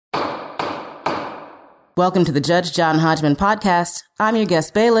Welcome to the Judge John Hodgman podcast. I'm your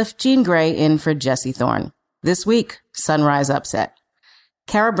guest bailiff, Jean Grey, in for Jesse Thorne. This week, Sunrise Upset.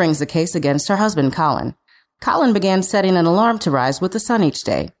 Kara brings the case against her husband, Colin. Colin began setting an alarm to rise with the sun each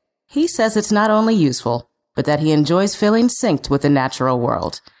day. He says it's not only useful, but that he enjoys feeling synced with the natural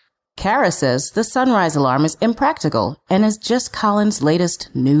world. Kara says the sunrise alarm is impractical and is just Colin's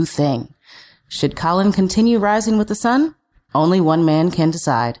latest new thing. Should Colin continue rising with the sun? Only one man can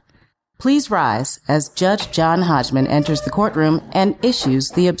decide. Please rise as Judge John Hodgman enters the courtroom and issues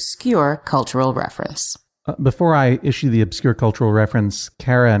the obscure cultural reference. Before I issue the obscure cultural reference,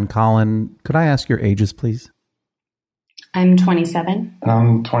 Kara and Colin, could I ask your ages, please? I'm 27.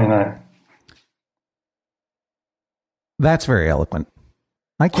 I'm 29. That's very eloquent.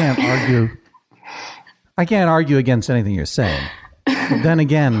 I can't argue against anything you're saying. But then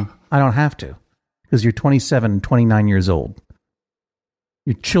again, I don't have to, because you're 27, 29 years old.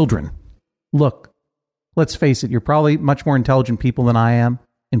 You're children. Look, let's face it, you're probably much more intelligent people than I am.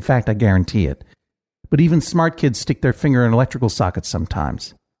 In fact, I guarantee it. But even smart kids stick their finger in electrical sockets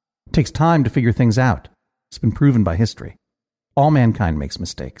sometimes. It takes time to figure things out. It's been proven by history. All mankind makes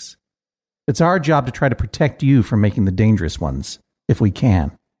mistakes. It's our job to try to protect you from making the dangerous ones, if we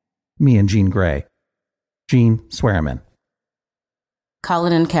can. Me and Jean Grey. Jean, swear him in.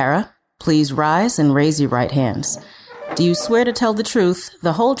 Colin and Kara, please rise and raise your right hands. Do you swear to tell the truth,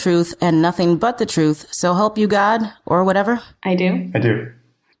 the whole truth, and nothing but the truth, so help you God, or whatever? I do. I do.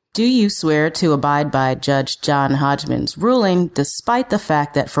 Do you swear to abide by Judge John Hodgman's ruling, despite the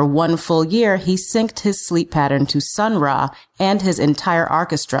fact that for 1 full year he synced his sleep pattern to Sun Ra and his entire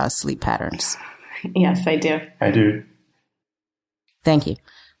orchestra's sleep patterns? Yes, I do. I do. Thank you.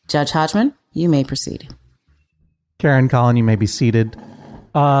 Judge Hodgman, you may proceed. Karen, Colin, you may be seated.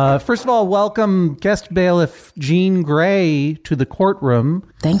 First of all, welcome guest bailiff Jean Grey to the courtroom.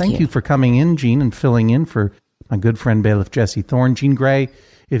 Thank you for coming in, Jean, and filling in for my good friend bailiff Jesse Thorne. Jean Grey,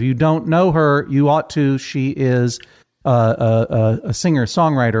 if you don't know her, you ought to. She is a singer,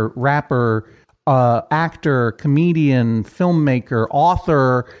 songwriter, rapper, actor, comedian, filmmaker,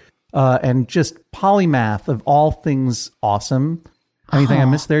 author, and just polymath of all things awesome. Anything I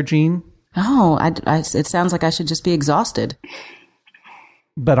missed there, Jean? Oh, it sounds like I should just be exhausted.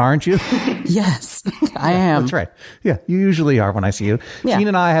 But aren't you? Yes, I am. That's right. Yeah, you usually are when I see you. Yeah. Jean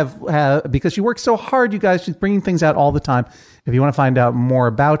and I have because you work so hard, you guys, she's bringing things out all the time. If you want to find out more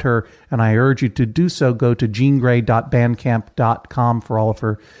about her, and I urge you to do so, go to jeangrey.bandcamp.com for all of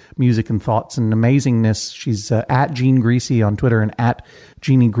her music and thoughts and amazingness. She's at Jean Greasy on Twitter and at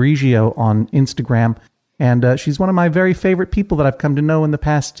Jeannie Grigio on Instagram. And she's one of my very favorite people that I've come to know in the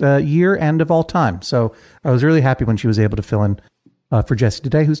past year and of all time. So I was really happy when she was able to fill in for Jesse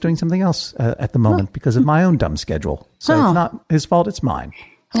today, who's doing something else at the moment because of my own dumb schedule. So it's not his fault, it's mine.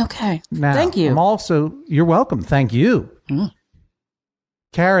 Okay. Now, Thank you. You're welcome. Thank you.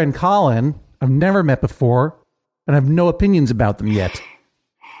 Kara and Colin, I've never met before, and I have no opinions about them yet.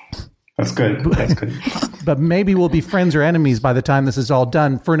 That's good. That's good. But maybe we'll be friends or enemies by the time this is all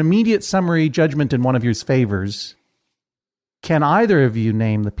done. For an immediate summary judgment in one of your favors, can either of you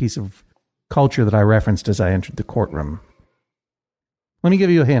name the piece of culture that I referenced as I entered the courtroom? Let me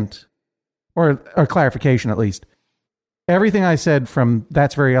give you a hint, or clarification at least. Everything I said from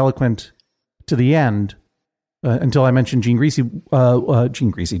 "That's very eloquent" to the end, until I mentioned Jean Grey, a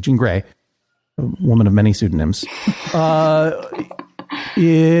woman of many pseudonyms,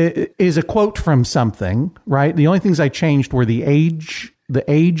 is a quote from something, right? The only things I changed were the age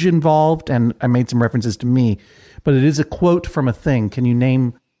involved, and I made some references to me, but it is a quote from a thing. Can you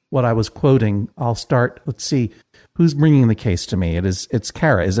name what I was quoting? I'll start. Let's see. Who's bringing the case to me? It's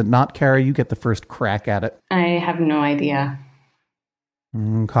Kara. Is it not Kara? You get the first crack at it. I have no idea.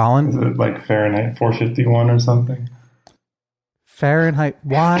 Colin? Is it like Fahrenheit 451 or something? Fahrenheit?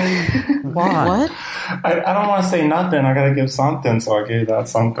 Why? What? I don't want to say nothing. I got to give something, so I gave that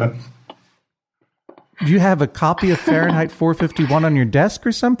something. Do you have a copy of Fahrenheit 451 on your desk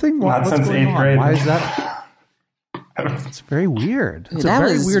or something? Not What's since going 8th on? grade. Why is that? It's very weird. It's that a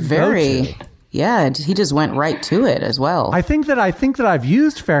very was weird go-to. Yeah, he just went right to it as well. I think that I've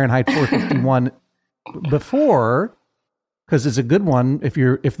used Fahrenheit 451 before because it's a good one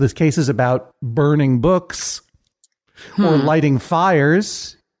if this case is about burning books or lighting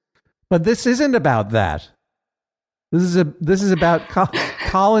fires. But this isn't about that. This is about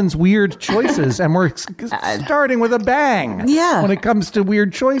Colin's weird choices, and we're starting with a bang. Yeah. When it comes to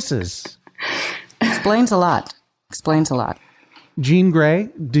weird choices. Explains a lot. Jean Grey,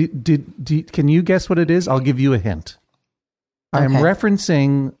 can you guess what it is? I'll give you a hint. I am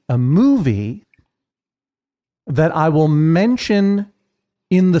referencing a movie that I will mention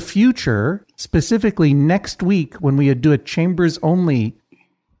in the future, specifically next week when we do a Chambers only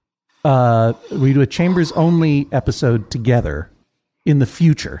episode together in the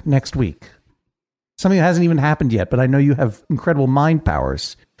future next week. Something that hasn't even happened yet, but I know you have incredible mind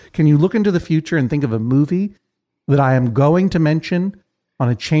powers. Can you look into the future and think of a movie that I am going to mention on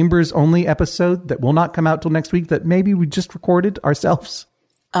a Chambers only episode that will not come out till next week that maybe we just recorded ourselves?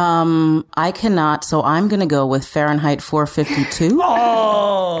 I cannot, so I'm going to go with Fahrenheit 452.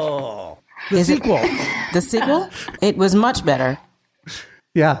 Oh, the sequel. The sequel? It was much better.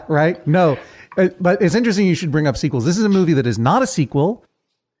 Yeah, right? No, but it's interesting you should bring up sequels. This is a movie that is not a sequel.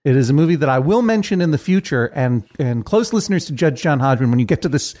 It is a movie that I will mention in the future, and close listeners to Judge John Hodgman, when you get to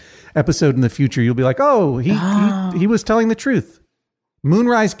this episode in the future, you'll be like, oh, he was telling the truth.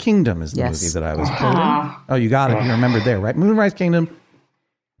 Moonrise Kingdom is the movie that I was quoting. Oh, you got it. You remembered there, right? Moonrise Kingdom,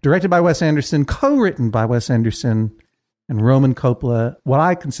 directed by Wes Anderson, co-written by Wes Anderson and Roman Coppola, what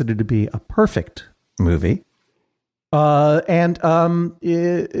I consider to be a perfect movie. It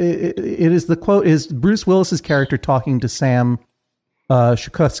is, the quote is Bruce Willis's character talking to Sam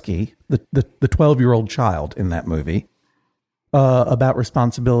Shikuski, the 12-year-old child in that movie, about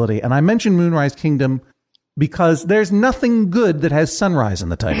responsibility. And I mentioned Moonrise Kingdom because there's nothing good that has sunrise in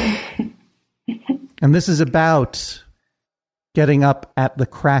the title. And this is about getting up at the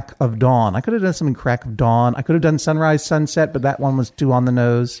crack of dawn. I could have done something crack of dawn. I could have done sunrise, sunset, but that one was too on the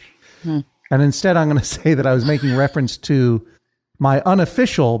nose. And instead, I'm going to say that I was making reference to my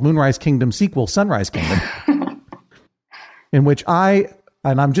unofficial Moonrise Kingdom sequel, Sunrise Kingdom. In which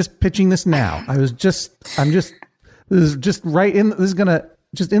I'm just pitching this now. This is just right in, this is going to,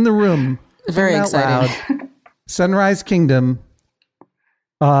 just in the room. Very exciting. Loud, Sunrise Kingdom.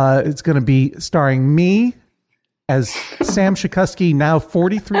 It's going to be starring me as Sam Shikuski, now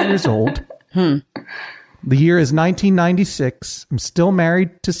 43 years old. The year is 1996. I'm still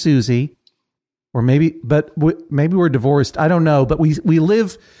married to Susie. Or maybe we're divorced. I don't know, but we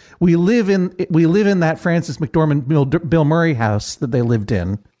live in that Frances McDormand Bill Murray house that they lived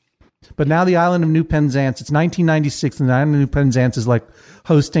in. But now the island of New Penzance, it's 1996, and the island of New Penzance is like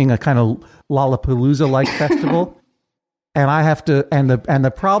hosting a kind of Lollapalooza-like festival. And I have to, and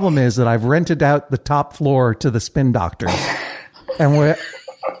the problem is that I've rented out the top floor to the Spin Doctors, and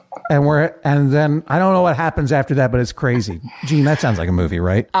then I don't know what happens after that, but it's crazy. Gene, that sounds like a movie,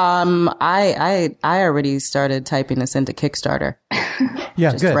 right? I already started typing this into Kickstarter.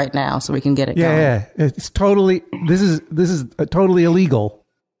 Yeah, just good. Right now, so we can get it going. Yeah, it's totally. This is totally illegal.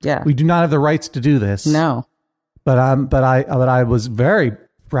 Yeah, we do not have the rights to do this. No, but I was very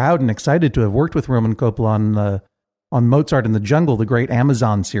proud and excited to have worked with Roman Coppola on Mozart in the Jungle, the great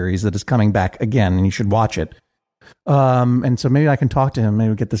Amazon series that is coming back again, and you should watch it. And so maybe I can talk to him,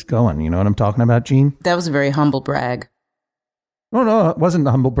 maybe get this going. You know what I'm talking about, Gene? That was a very humble brag. Oh, no, it wasn't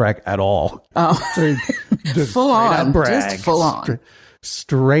a humble brag at all. Oh, just full on, brag. just full on.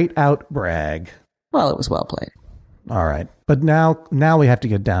 Straight out brag. Well, it was well played. All right. But now we have to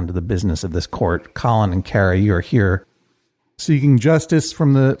get down to the business of this court. Colin and Kara, you are here seeking justice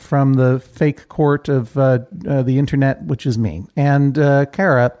from the fake court of the internet, which is me. And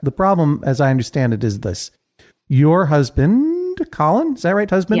Kara, the problem, as I understand it, is this. Your husband, Colin, is that right?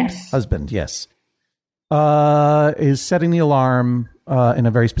 Husband? Yes. Husband, yes. Is setting the alarm in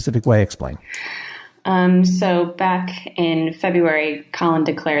a very specific way. Explain. So back in February, Colin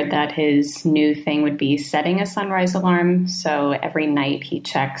declared that his new thing would be setting a sunrise alarm. So every night he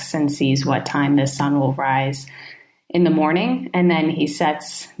checks and sees what time the sun will rise in the morning. And then he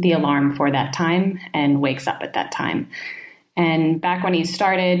sets the alarm for that time and wakes up at that time. And back when he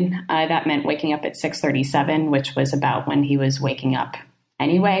started, that meant waking up at 6:37, which was about when he was waking up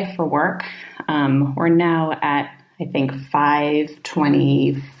anyway for work. We're now at, I think,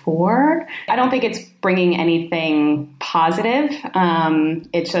 5:24. I don't think it's bringing anything positive.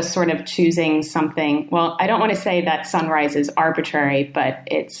 It's just sort of choosing something. Well, I don't want to say that sunrise is arbitrary, but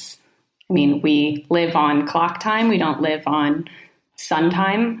we live on clock time. We don't live on sun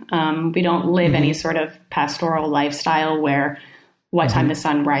time. We don't live any sort of pastoral lifestyle where what time the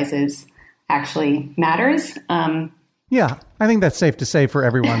sun rises actually matters. Yeah, I think that's safe to say for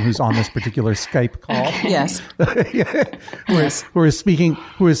everyone who's on this particular Skype call. Yes. Who are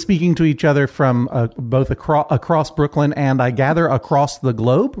speaking to each other from both across Brooklyn and I gather across the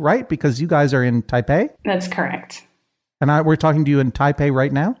globe, right? Because you guys are in Taipei. That's correct. And we're talking to you in Taipei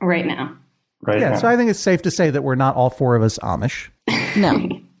right now? Right now. Right now. So I think it's safe to say that we're not all four of us Amish. No.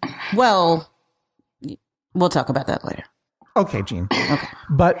 Well, we'll talk about that later. Okay, Gene. Okay.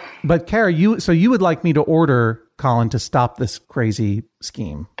 But Kara, you would like me to order Colin to stop this crazy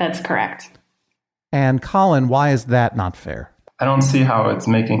scheme. That's correct. And Colin, why is that not fair? I don't see how it's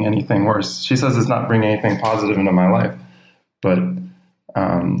making anything worse. She says it's not bringing anything positive into my life, but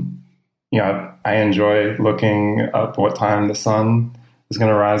I enjoy looking up what time the sun is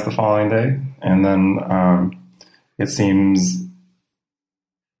going to rise the following day, and then it seems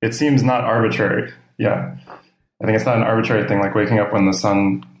not arbitrary. Yeah, I think it's not an arbitrary thing. Like waking up when the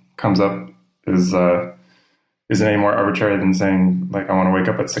sun comes up isn't any more arbitrary than saying like I want to wake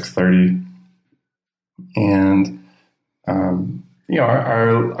up at 6:30. And our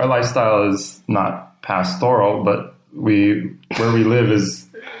lifestyle is not pastoral, but where we live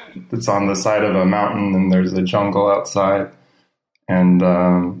it's on the side of a mountain, and there's a jungle outside, and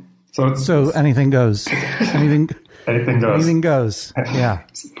so anything goes. Anything goes. Anything goes. Yeah.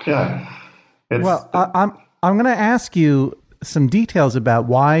 Yeah. Well, I'm going to ask you some details about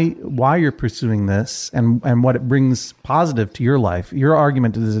why you're pursuing this and what it brings positive to your life. Your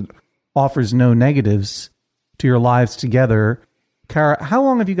argument is it offers no negatives to your lives together. Kara, how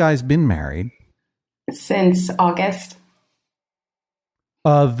long have you guys been married? Since August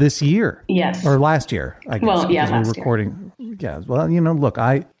of this year. Yes. Or last year, I guess. Well, yeah, last recording. Year. Yeah. Well, look,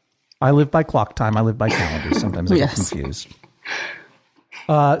 I live by clock time. I live by calendars. Sometimes I get confused.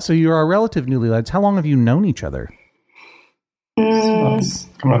 So you are relative newlyweds. How long have you known each other? It's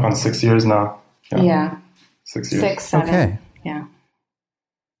coming up on 6 years now. Yeah. 6 years. 6, 7. Okay. Yeah.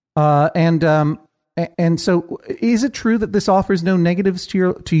 And so is it true that this offers no negatives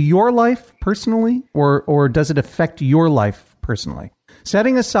to your life personally, or does it affect your life personally?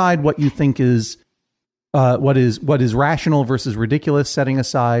 Setting aside what you think is what is rational versus ridiculous, setting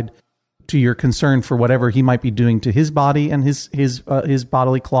aside to your concern for whatever he might be doing to his body and his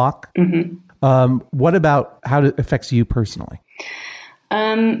bodily clock. Mm-hmm. What about how it affects you personally?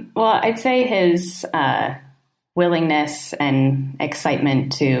 Well, I'd say his willingness and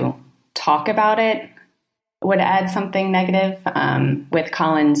excitement to talk about it would add something negative. With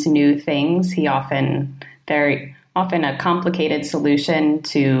Colin's new things, they're often a complicated solution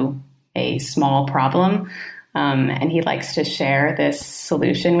to a small problem. And he likes to share this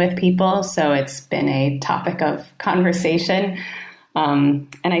solution with people. So it's been a topic of conversation. And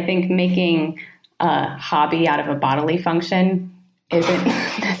I think making a hobby out of a bodily function isn't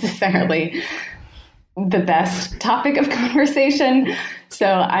necessarily the best topic of conversation. So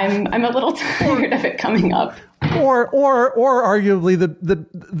I'm a little tired of it coming up. Or arguably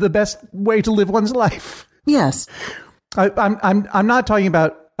the best way to live one's life. Yes. I'm not talking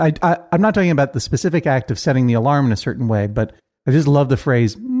about I'm not talking about the specific act of setting the alarm in a certain way, but I just love the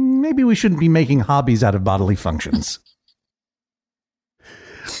phrase, maybe we shouldn't be making hobbies out of bodily functions.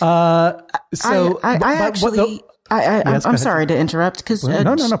 I'm sorry to interrupt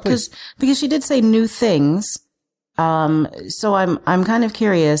because because she did say new things. So I'm kind of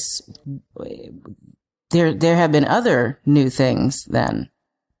curious. There have been other new things then.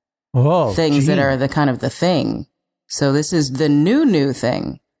 Things that are the kind of the thing. So this is the new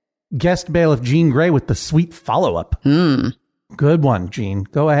thing. Guest bailiff Jean Grey with the sweet follow-up. Good one, Jean.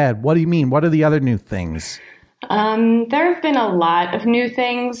 Go ahead. What do you mean? What are the other new things? There have been a lot of new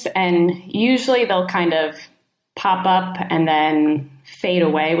things, and usually they'll kind of pop up and then fade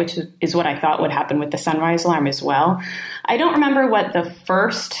away, which is what I thought would happen with the sunrise alarm as well. I don't remember what the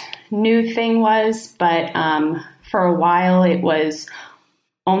first new thing was, but for a while it was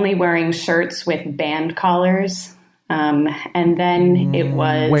only wearing shirts with band collars. And then it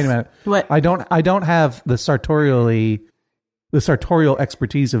was. Wait a minute. What? I don't have the sartorial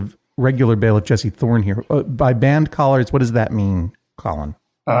expertise of regular bailiff Jesse Thorne here. By band collars, what does that mean, Colin?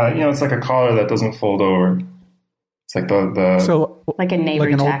 It's like a collar that doesn't fold over. It's like like a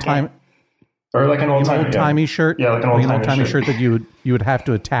neighbor jacket. Or like an old-timey shirt. Yeah, like an old-timey shirt that you would have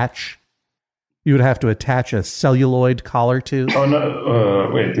to attach. You would have to attach a celluloid collar to. Oh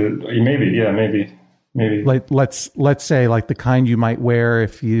no! Wait, maybe. Yeah, maybe. Like let's say like the kind you might wear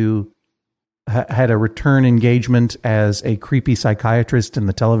if you had a return engagement as a creepy psychiatrist in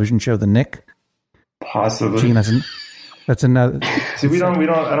the television show The Nick. Possibly. Gene, that's another. See, I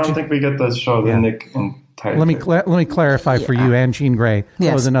don't think we get the show The Nick in tight. Let me clarify for you and Jean Grey. Yes.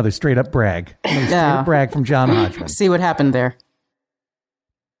 That was another straight up brag. Brag from John Hodgman. See what happened there.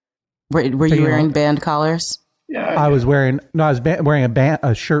 Were you wearing band collars? Yeah, I was wearing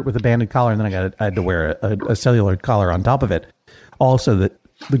a shirt with a banded collar, and then I had to wear a cellular collar on top of it. Also, that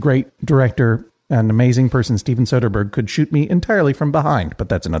the great director and amazing person Steven Soderbergh could shoot me entirely from behind, but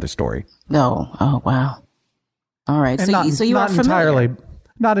that's another story. No. Oh wow. All right. And so you are familiar.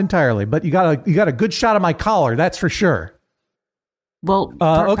 Not entirely, but you got a good shot of my collar, that's for sure. Well,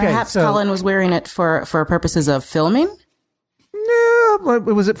 perhaps Colin was wearing it for purposes of filming. No, What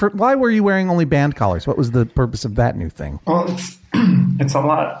was it for? Why were you wearing only band collars? What was the purpose of that new thing? Well, it's a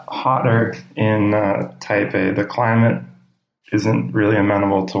lot hotter in Taipei. The climate isn't really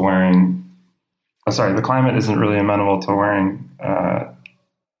amenable to wearing. The climate isn't really amenable to wearing.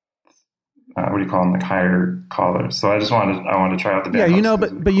 What do you call them? Like higher collars. So I wanted to try out the band. Yeah,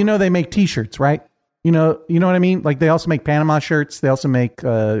 but they make T-shirts, right? You know what I mean? Like they also make Panama shirts. They also make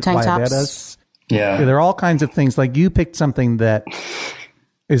tank tops. Yeah, there are all kinds of things. Like you picked something that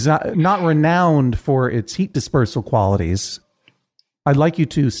is not renowned for its heat dispersal qualities. I'd like you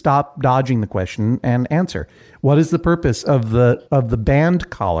to stop dodging the question and answer. What is the purpose of the band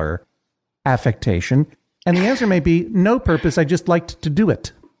collar affectation? And the answer may be no purpose. I just liked to do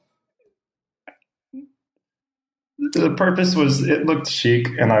it. The purpose was it looked chic,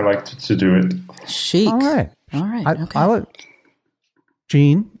 and I liked to do it. Chic. All right. Okay.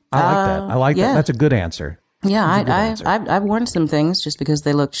 Gene, I like that. I like that. That's a good answer. Yeah, I've worn some things just because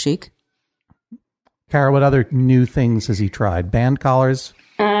they looked chic. Kara, what other new things has he tried? Band collars?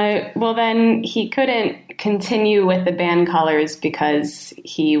 Well, then he couldn't continue with the band collars because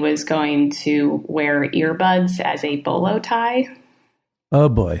he was going to wear earbuds as a bolo tie. Oh,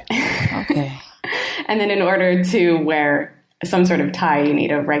 boy. Okay. And then in order to wear some sort of tie, you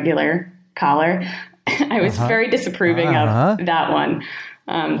need a regular collar. I was very disapproving of that one.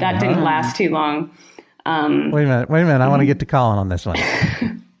 That didn't last too long. Wait a minute. I want to get to Colin on this one.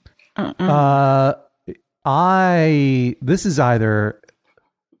 This is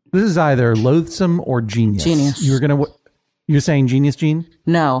either loathsome or genius. Genius. You're saying genius, Gene?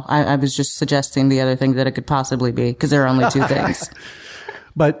 No, I was just suggesting the other thing that it could possibly be because there are only two things.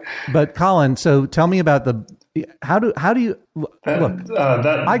 But Colin, so tell me about how do you look?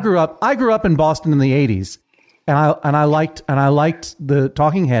 I grew up in Boston in the 80s, and I liked the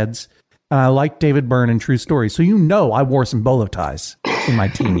Talking Heads, and I liked David Byrne and True Stories. So I wore some bolo ties in my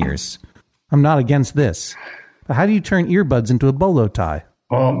teen years. I'm not against this. But how do you turn earbuds into a bolo tie?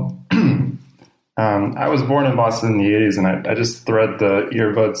 Well, I was born in Boston in the 80s, and I just thread the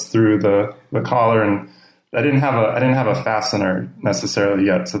earbuds through the collar, and I didn't have a fastener necessarily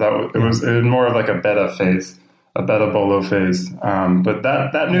yet, so it was more of like a beta bolo phase. But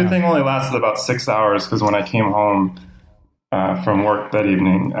that new thing only lasted about 6 hours because when I came home from work that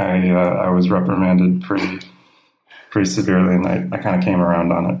evening, I was reprimanded pretty severely, and I kind of came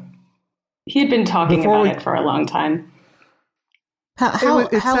around on it. He had been talking about it for a long time. How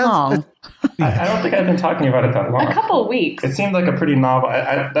long? I don't think I've been talking about it that long. A couple of weeks. It seemed like a pretty novel.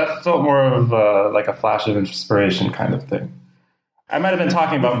 That felt more of like a flash of inspiration kind of thing. I might have been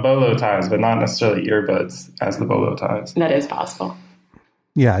talking about bolo ties, but not necessarily earbuds as the bolo ties. That is possible.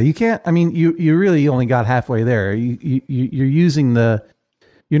 Yeah, you can't. I mean, you really only got halfway there. You're using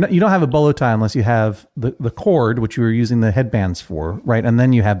you don't have a bolo tie unless you have the cord, which you were using the headbands for, right? And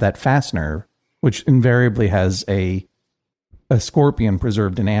then you have that fastener, which invariably has a scorpion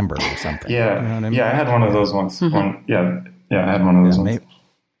preserved in amber or something. Yeah, you know what I mean? Yeah, I had one of those once. Mm-hmm. I had one of those ones.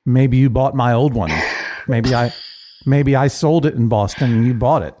 Maybe you bought my old one. Maybe I sold it in Boston and you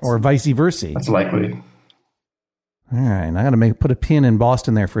bought it, or vice versa. That's likely. All right, I got to put a pin in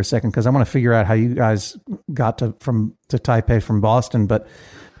Boston there for a second because I want to figure out how you guys got to Taipei from Boston. But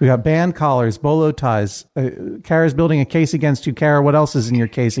we got band collars, bolo ties. Kara's building a case against you. Kara, what else is in your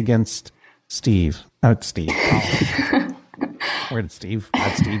case against Steve? Oh, it's Steve. Where did Steve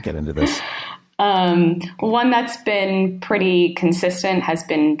get into this? One that's been pretty consistent has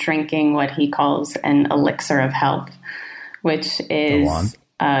been drinking what he calls an elixir of health, which is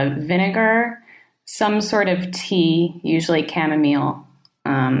vinegar, some sort of tea, usually chamomile,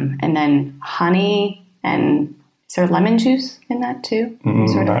 and then honey, and is there lemon juice in that too?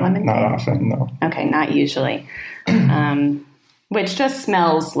 Not often, no. Okay, not usually. Which just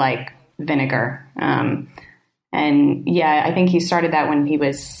smells like vinegar. And yeah, I think he started that when he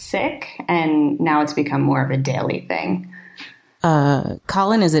was sick, and now it's become more of a daily thing.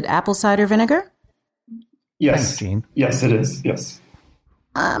 Colin, is it apple cider vinegar? Yes. Thanks, Gene. Yes, it is. Yes.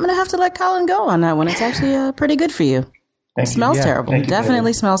 I'm going to have to let Colin go on that one. It's actually pretty good for you. Thank you. Smells terrible.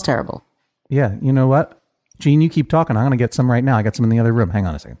 Definitely smells terrible. Yeah, you know what? Gene, you keep talking. I'm going to get some right now. I got some in the other room. Hang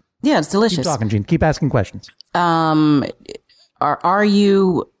on a second. Yeah, it's delicious. Keep talking, Gene. Keep asking questions. Are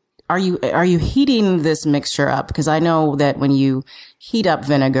you heating this mixture up? Because I know that when you heat up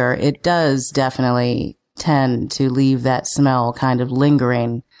vinegar, it does definitely tend to leave that smell kind of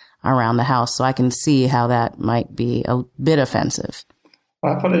lingering around the house. So I can see how that might be a bit offensive.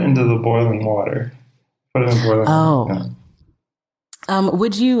 I put it into the boiling water. Water.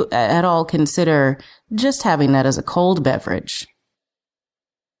 Would you at all consider just having that as a cold beverage?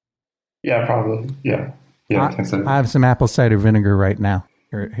 Yeah, probably. Yeah. Yeah, consider. I have some apple cider vinegar right now.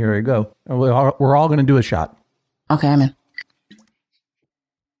 Here I go. We're all going to do a shot. Okay, I'm in.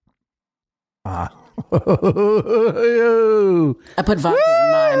 Ah. I put vodka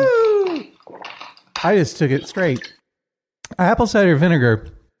in mine. I just took it straight. Apple cider vinegar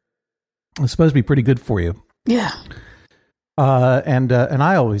is supposed to be pretty good for you. Yeah. And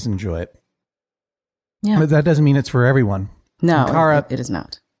I always enjoy it. Yeah. But that doesn't mean it's for everyone. No, Cara, it is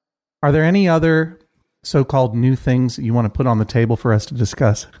not. Are there any other so-called new things that you want to put on the table for us to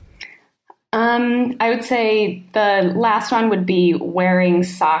discuss? I would say the last one would be wearing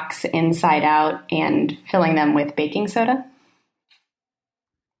socks inside out and filling them with baking soda.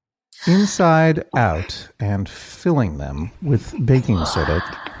 Inside out and filling them with baking soda.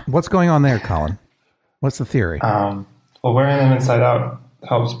 What's going on there, Colin? What's the theory? Well, wearing them inside out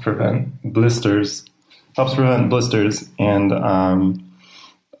helps prevent blisters. And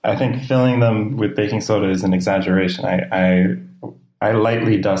I think filling them with baking soda is an exaggeration. I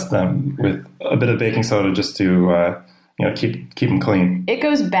lightly dust them with a bit of baking soda just to keep them clean. It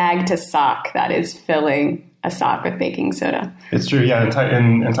goes bag to sock. That is filling a sock with baking soda. It's true. Yeah,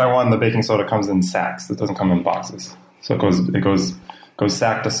 in Taiwan, the baking soda comes in sacks. It doesn't come in boxes. So it goes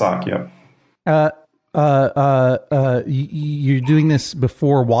sack to sock. Yep. You're doing this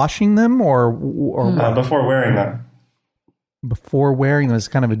before washing them, or before wearing them. Before wearing them, is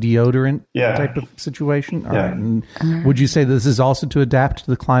kind of a deodorant type of situation. All right. And would you say this is also to adapt to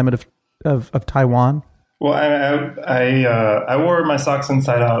the climate of Taiwan? Well, I wore my socks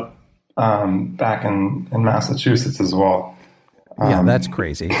inside out back in Massachusetts as well. Yeah, that's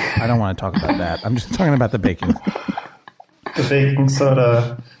crazy. I don't want to talk about that. I'm just talking about the baking. The baking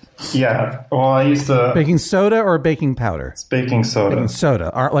soda. Yeah. Well, I used to... Baking soda or baking powder? It's baking soda. Baking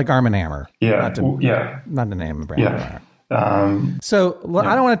soda, like Arm & Hammer. Yeah. Not to name a brand. Yeah. I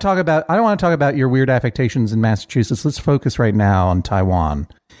don't want to talk about your weird affectations in Massachusetts. Let's focus right now on Taiwan.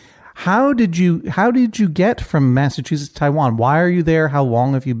 How did you get from Massachusetts to Taiwan? Why are you there? How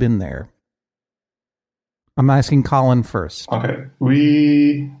long have you been there? I'm asking Colin first. Okay.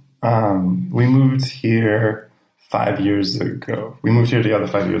 We moved here 5 years ago. We moved here together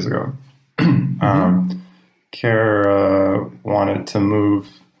 5 years ago. Kara wanted to move.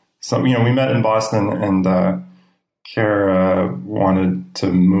 We met in Boston, and Kara wanted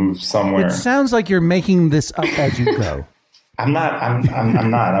to move somewhere. It sounds like you're making this up as you go. I'm not.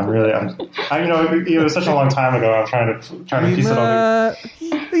 I'm not. It was such a long time ago. I'm trying to piece it all.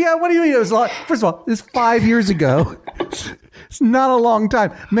 Yeah. What do you mean? It was a lot. First of all, it's 5 years ago. It's not a long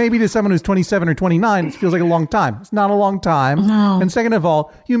time. Maybe to someone who's 27 or 29, it feels like a long time. It's not a long time. No. And second of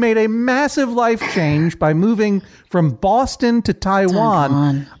all, you made a massive life change by moving from Boston to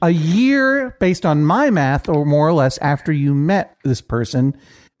Taiwan a year, based on my math, or more or less, after you met this person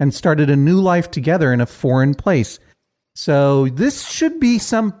and started a new life together in a foreign place. So this should be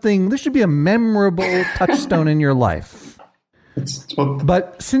a memorable touchstone in your life.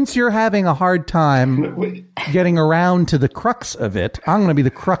 But since you're having a hard time getting around to the crux of it, I'm going to be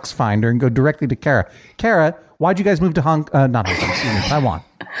the crux finder and go directly to Kara. Kara, why'd you guys move to Taiwan?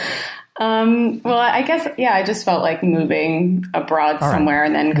 Well, I guess, I just felt like moving abroad somewhere,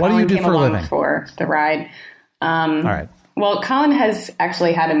 and then Colin came along for the ride. All right. Well, Colin has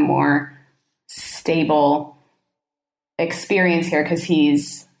actually had a more stable experience here because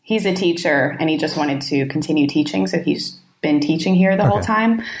he's a teacher and he just wanted to continue teaching. So he's been teaching here the whole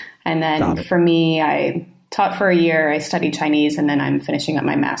time. And then for me, I taught for a year. I studied Chinese, and then I'm finishing up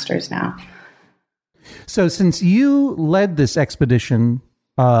my master's now. So since you led this expedition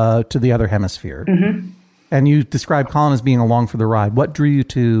to the other hemisphere, and you described Colin as being along for the ride, what drew you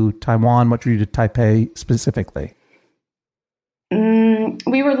to Taiwan? What drew you to Taipei specifically?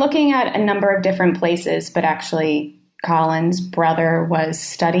 We were looking at a number of different places, but actually Colin's brother was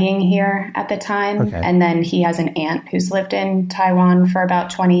studying here at the time. And then he has an aunt who's lived in Taiwan for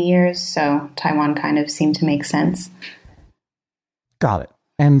about 20 years. So Taiwan kind of seemed to make sense. Got it.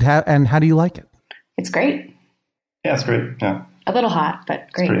 And how do you like it? It's great. Yeah, it's great. Yeah. A little hot,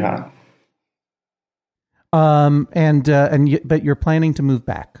 but great. It's pretty hot. But you're planning to move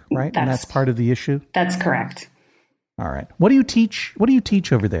back, right? And that's part of the issue? That's correct. All right. What do you teach? What do you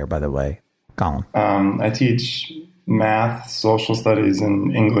teach over there, by the way, Colin? I teach math, social studies,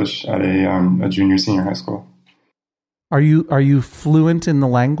 and English at a junior senior high school. Are you fluent in the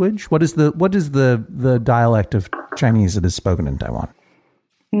language? What is the dialect of Chinese that is spoken in Taiwan?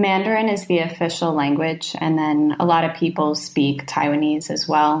 Mandarin is the official language, and then a lot of people speak Taiwanese as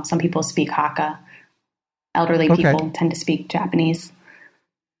well. Some people speak Hakka. Elderly people tend to speak Japanese.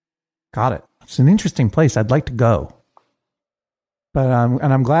 Got it. It's an interesting place. I'd like to go. But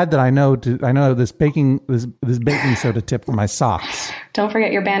and I'm glad that I know this baking soda tip for my socks. Don't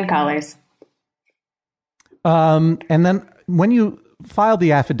forget your band collars. And then when you filed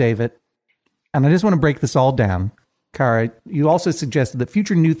the affidavit, and I just want to break this all down, Kara, you also suggested that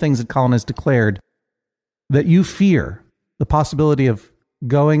future new things that Colin has declared that you fear the possibility of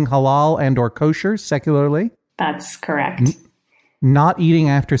going halal and or kosher secularly. That's correct. Not eating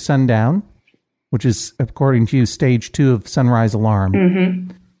after sundown, which is, according to you, stage 2 of sunrise alarm.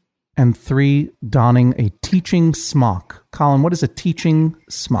 Mm-hmm. And 3, donning a teaching smock. Colin, what is a teaching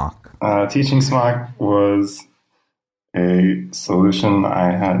smock? Teaching smock was a solution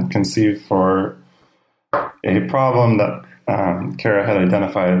I had conceived for a problem that Kara had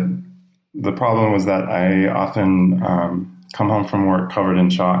identified. The problem was that I often come home from work covered in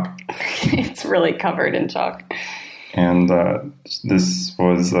chalk. It's really covered in chalk. And this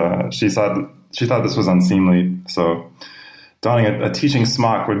was, she thought this was unseemly. So donning a teaching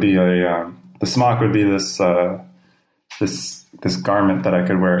smock would be the smock would be this garment that I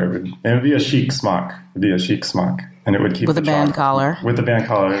could wear. It would be a chic smock. It would be a chic smock. And it would keep with a band collar. With the band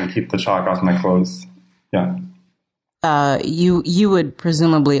collar, and keep the chalk off my clothes. Yeah. You would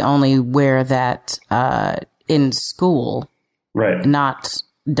presumably only wear that in school, right? Not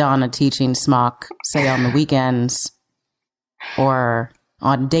don a teaching smock, say on the weekends or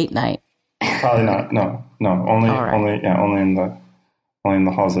on date night. Probably not. No. Only in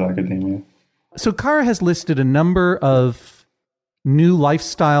the halls of academia. So Kara has listed a number of new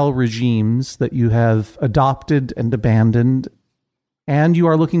lifestyle regimes that you have adopted and abandoned, and you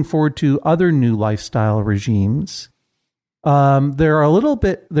are looking forward to other new lifestyle regimes. They're a little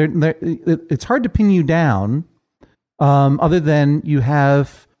bit, it's hard to pin you down, other than you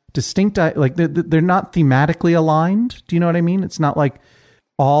have distinct, like they're not thematically aligned. Do you know what I mean? It's not like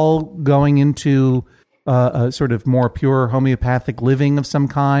all going into a sort of more pure homeopathic living of some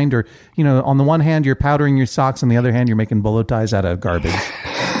kind, or, you know, on the one hand, you're powdering your socks, on the other hand, you're making bolo ties out of garbage.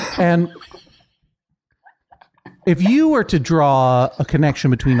 And if you were to draw a connection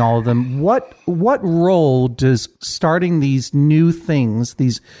between all of them, what role does starting these new things,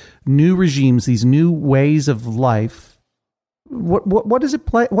 these new regimes, these new ways of life, what does it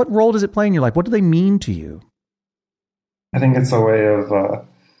play? What role does it play in your life? What do they mean to you? I think it's a way of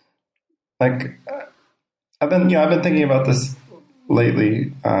I've been thinking about this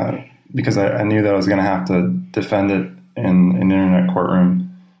lately because I knew that I was going to have to defend it in an internet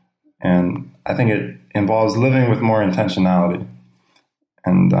courtroom, and I think it involves living with more intentionality,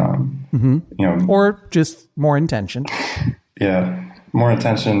 and you know, or just more intention. Yeah, more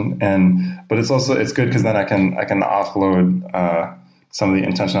intention, but it's good because then I can offload some of the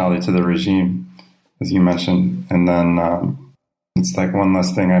intentionality to the regime, as you mentioned, and then it's like one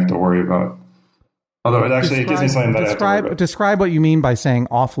less thing I have to worry about. Although it gives me something that I have to worry about. Describe what you mean by saying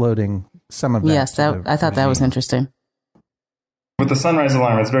offloading some of that. Yes, I thought that was interesting. With the sunrise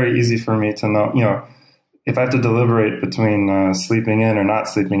alarm, it's very easy for me to know, you know, if I have to deliberate between sleeping in or not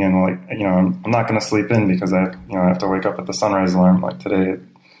sleeping in, like, you know, I'm not going to sleep in because I have to wake up at the sunrise alarm. Like today,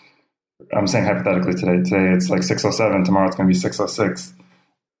 I'm saying hypothetically today it's like 6:07. Tomorrow it's going to be 6:06.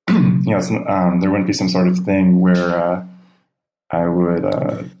 You know, there wouldn't be some sort of thing where I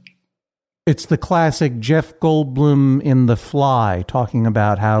would. It's the classic Jeff Goldblum in The Fly talking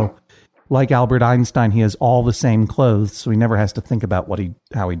about how, like Albert Einstein, he has all the same clothes, so he never has to think about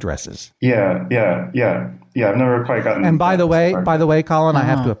how he dresses. Yeah. I've never quite gotten. And by the way, Colin, I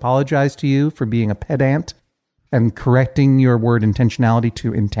have to apologize to you for being a pedant and correcting your word intentionality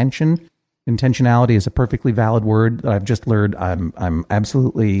to intention. Intentionality is a perfectly valid word that I've just learned. I'm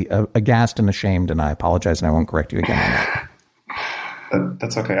absolutely aghast and ashamed, and I apologize, and I won't correct you again on that.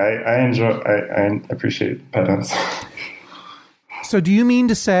 That's okay. I appreciate pedants. So do you mean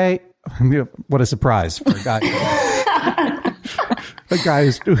to say, what a surprise for a guy. a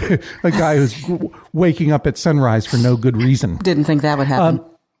guy who's waking up at sunrise for no good reason. Didn't think that would happen.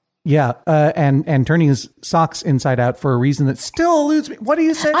 And turning his socks inside out for a reason that still eludes me. What do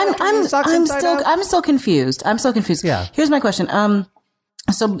you say? I'm still confused. Yeah. Here's my question.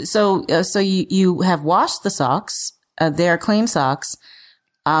 So you have washed the socks. They are clean socks.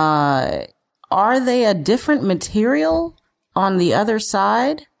 Are they a different material on the other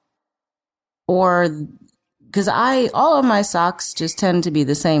side? Or, because all of my socks just tend to be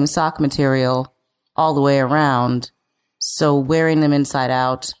the same sock material all the way around. So wearing them inside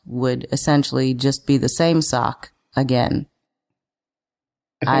out would essentially just be the same sock again.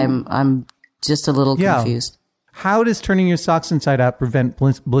 I'm just a little confused. How does turning your socks inside out prevent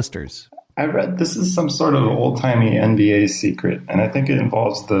blisters? I read this is some sort of old-timey NBA secret, and I think it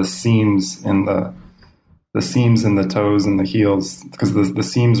involves the seams in the the seams in the toes and the heels, because the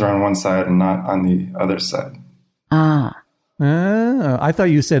seams are on one side and not on the other side. I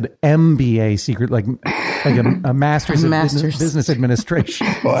thought you said MBA secret, like a master's in business administration.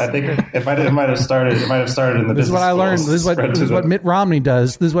 Well, I think it might have started. It might have started in the. This is what I learned. This is what Mitt Romney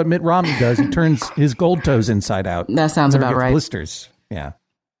does. This is what Mitt Romney does. He turns his gold toes inside out. That sounds about right. Blisters. Yeah.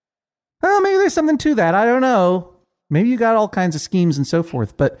 Well, maybe there's something to that. I don't know. Maybe you got all kinds of schemes and so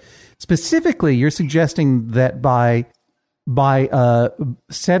forth. But specifically, you're suggesting that by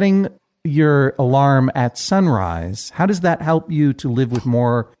setting your alarm at sunrise, how does that help you to live with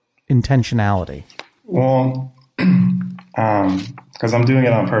more intentionality? Well, because I'm doing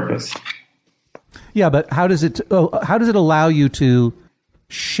it on purpose. Yeah, but how does it allow you to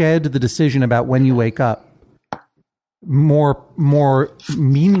shed the decision about when you wake up more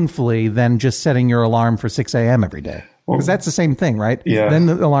meaningfully than just setting your alarm for 6 a.m. every day? Because that's the same thing, right? Yeah. Then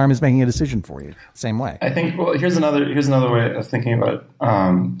the alarm is making a decision for you. Same way. I think. Well, here's another way of thinking about it.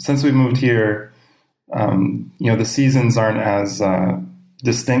 Since we moved here, the seasons aren't as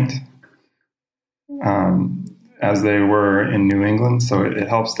distinct as they were in New England. So it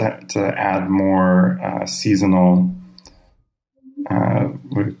helps to add more seasonal,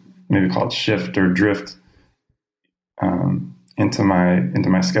 maybe called shift or drift, into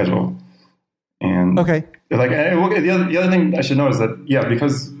my schedule. And okay. Like the other thing I should know is that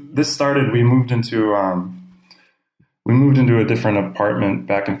because this started, we moved into a different apartment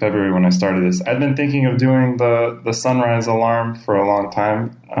back in February when I started this. I'd been thinking of doing the sunrise alarm for a long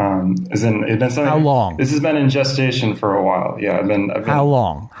time. It'd been something. How long? This has been in gestation for a while. Yeah, I've been. How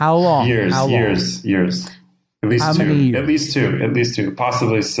long? Years. At least How two. Many years? At least two.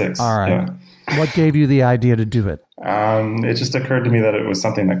 Possibly 6. All right. Yeah. What gave you the idea to do it? It just occurred to me that it was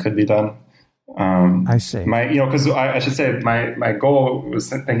something that could be done. I see. Because I should say my goal was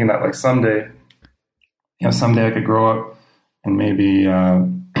thinking that like someday I could grow up and maybe, I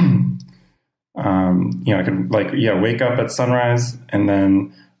could wake up at sunrise, and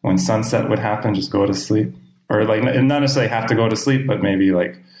then when sunset would happen, just go to sleep, or like not necessarily have to go to sleep, but maybe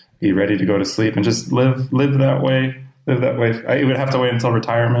like be ready to go to sleep and just live that way. It would have to wait until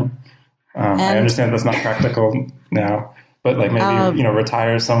retirement. I understand that's not practical now. But like maybe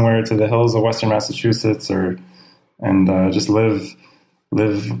retire somewhere to the hills of Western Massachusetts, and just live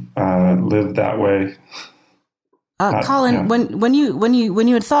that way. Colin, when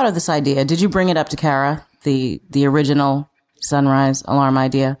you had thought of this idea, did you bring it up to Kara, the original sunrise alarm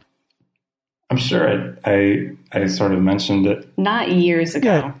idea? I'm sure I sort of mentioned it. Not years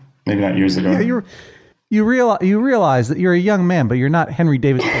ago. Yeah. Maybe not years ago. Yeah, you realize that you're a young man, but you're not Henry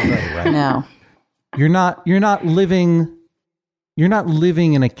David Thoreau, right? No. You're not living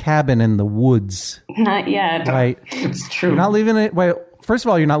in a cabin in the woods. Not yet. Right. It's true. You're not living it. Well, first of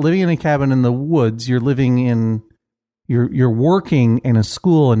all, you're not living in a cabin in the woods. You're you're working in a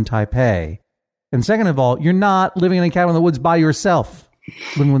school in Taipei. And second of all, you're not living in a cabin in the woods by yourself,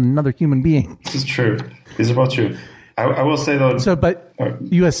 living with another human being. This is true. These are both true. I will say though. But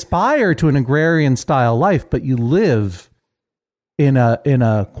you aspire to an agrarian style life, but you live in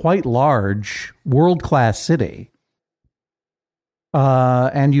a quite large world-class city.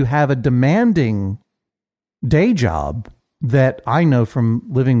 And you have a demanding day job that I know from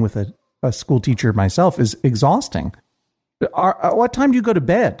living with a school teacher myself is exhausting. What time do you go to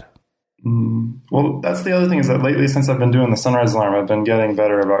bed? Well, that's the other thing, is that lately, since I've been doing the sunrise alarm, I've been getting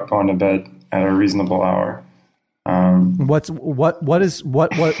better about going to bed at a reasonable hour. What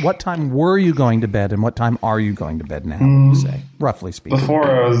time were you going to bed, and what time are you going to bed now? Would you say, roughly speaking? Before,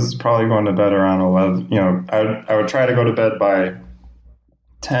 I was probably going to bed around 11. I would try to go to bed by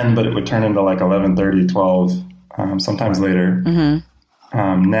 10, but it would turn into like 11:30, 12, sometimes later.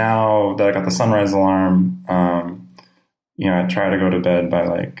 Mm-hmm. Now that I got the sunrise alarm, I try to go to bed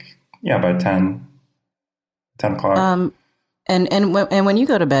by by 10 o'clock. And when you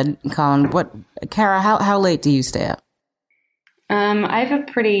go to bed, Colin, Kara, how late do you stay up? I have a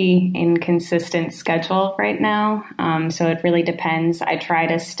pretty inconsistent schedule right now, so it really depends. I try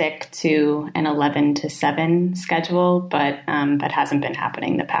to stick to an 11 to 7 schedule, but that hasn't been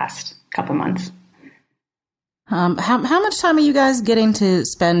happening the past couple months. How much time are you guys getting to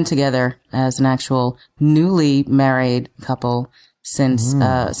spend together as an actual newly married couple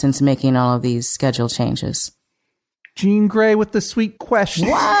since making all of these schedule changes? Jean Grey with the sweet question.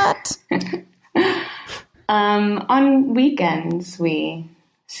 What? On weekends, we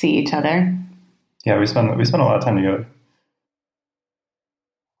see each other. Yeah, we spend a lot of time together.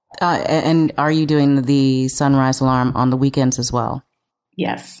 And are you doing the sunrise alarm on the weekends as well?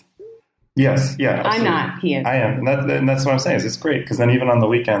 Yes. Yes, yeah. Absolutely. I'm not. He is. I am, and that's what I'm saying. Is it's great because then even on the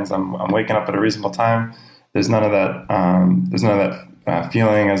weekends, I'm waking up at a reasonable time, there's none of that. There's none of that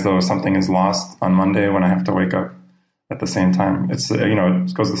feeling as though something is lost on Monday when I have to wake up at the same time. It's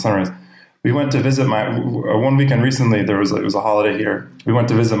it goes to sunrise. We went to visit my one weekend recently. It was a holiday here. We went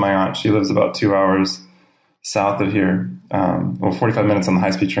to visit my aunt. She lives about 2 hours south of here, 45 minutes on the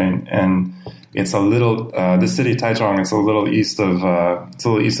high-speed train, and it's a little. The city Taichung. It's a little east of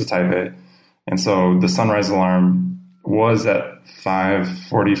Taipei, and so the sunrise alarm was at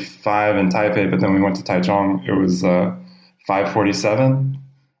 5:45 in Taipei, but then we went to Taichung. It was 5:47.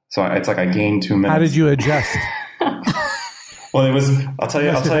 So it's like I gained 2 minutes. How did you adjust? Well, it was. I'll tell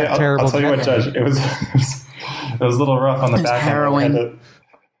you what, Judge. It was a little rough on the back end.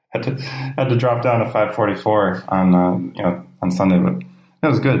 Had to drop down to 5:44 on Sunday, but it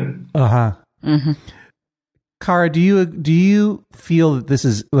was good. Mm-hmm. Kara, do you feel that this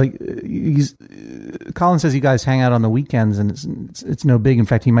is like Colin says you guys hang out on the weekends and it's no big. In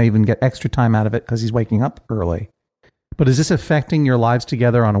fact, he might even get extra time out of it because he's waking up early. But is this affecting your lives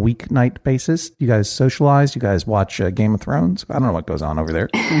together on a weeknight basis? Do you guys socialize? Do you guys watch Game of Thrones? I don't know what goes on over there.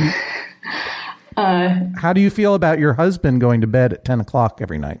 How do you feel about your husband going to bed at 10 o'clock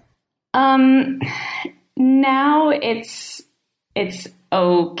every night? Now it's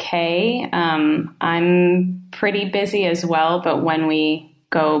okay. I'm pretty busy as well, but when we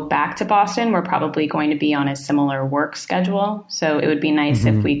go back to Boston, we're probably going to be on a similar work schedule. So it would be nice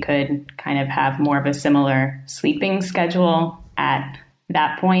if we could kind of have more of a similar sleeping schedule at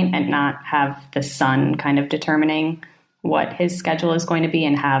that point and not have the sun kind of determining what his schedule is going to be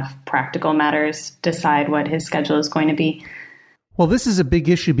and have practical matters decide what his schedule is going to be. Well, this is a big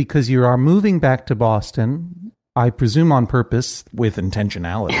issue because you are moving back to Boston, I presume on purpose, with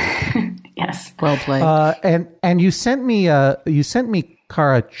intentionality. Yes. Well played. And you sent me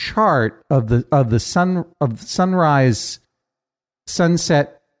Kara, a chart of the sunrise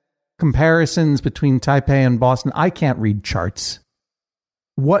sunset comparisons between Taipei and Boston. I can't read charts.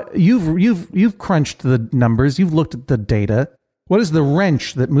 What you've crunched the numbers, you've looked at the data. What is the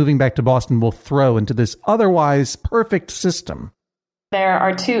wrench that moving back to Boston will throw into this otherwise perfect system? There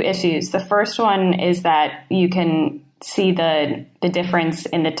are two issues. The first one is that you can see the difference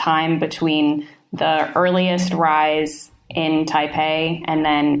in the time between the earliest rise in Taipei and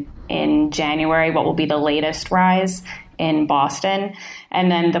then in January, what will be the latest rise in Boston. And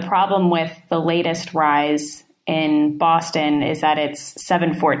then the problem with the latest rise in Boston is that it's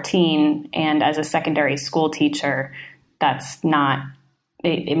 7:14, and as a secondary school teacher, that's not,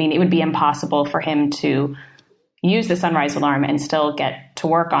 it would be impossible for him to use the sunrise alarm and still get to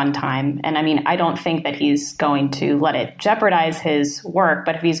work on time. And I don't think that he's going to let it jeopardize his work,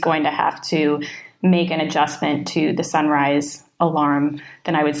 but if he's going to have to make an adjustment to the sunrise alarm,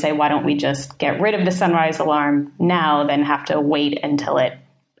 then I would say, why don't we just get rid of the sunrise alarm now than have to wait until it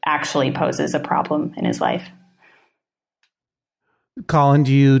actually poses a problem in his life? Colin,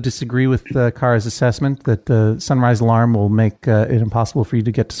 do you disagree with Kara's assessment that the sunrise alarm will make it impossible for you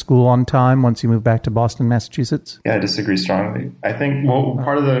to get to school on time once you move back to Boston, Massachusetts? Yeah, I disagree strongly. I think one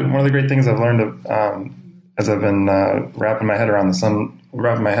of the great things I've learned as I've been wrapping my head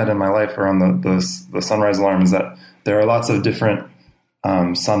in my life around the sunrise alarm is that there are lots of different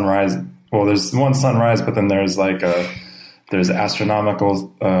sunrise. Well, there's one sunrise, but then there's there's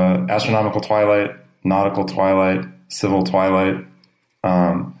astronomical twilight, nautical twilight, civil twilight.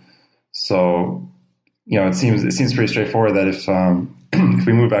 So, it seems pretty straightforward that if if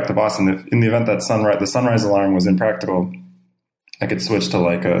we move back to Boston, if in the event that the sunrise alarm was impractical, I could switch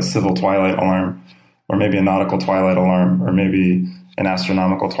to a civil twilight alarm, or maybe a nautical twilight alarm, or maybe an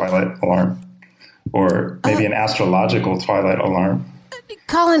astronomical twilight alarm, or maybe an astrological twilight alarm.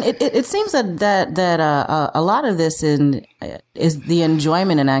 Colin, it seems that a lot of this is the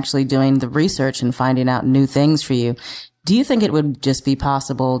enjoyment in actually doing the research and finding out new things for you. Do you think it would just be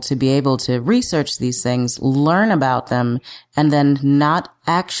possible to be able to research these things, learn about them, and then not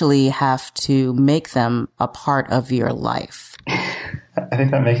actually have to make them a part of your life? I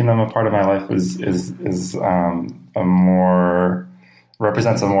think that making them a part of my life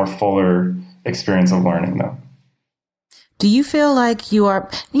represents a more fuller experience of learning, though. Do you feel like you are,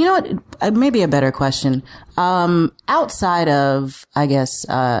 maybe a better question, outside of, I guess,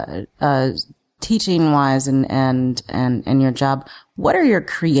 teaching wise and your job, what are your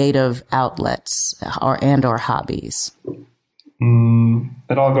creative outlets or hobbies?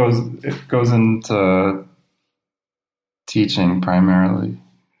 It goes into teaching primarily.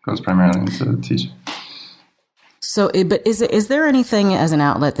 Goes primarily into teaching. So, but is there anything as an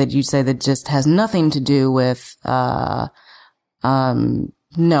outlet that you say that just has nothing to do with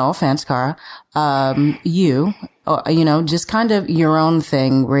no offense, Cara, just kind of your own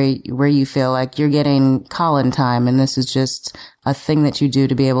thing where you feel like you're getting Colin time, and this is just a thing that you do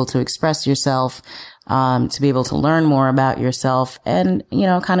to be able to express yourself, to be able to learn more about yourself, and,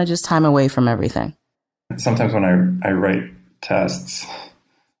 kind of just time away from everything. Sometimes when I write tests,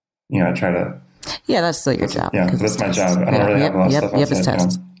 I try to. Yeah, that's still your job. Yeah, that's my job. I don't really have a lot of stuff outside. It's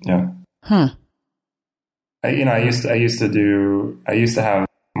tests. Yeah. I used to have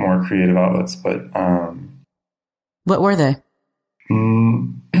more creative outlets, but what were they?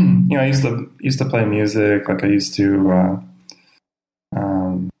 I used to play music. Like I used to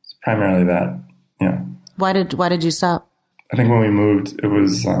primarily that. Yeah. Why did you stop? I think when we moved, it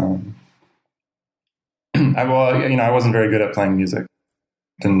was I wasn't very good at playing music.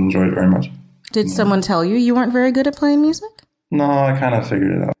 Didn't enjoy it very much. Did someone tell you weren't very good at playing music? No, I kind of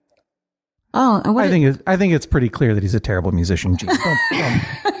figured it out. Oh, and I think it's pretty clear that he's a terrible musician. Gene.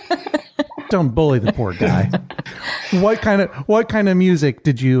 Don't bully the poor guy. What kind of music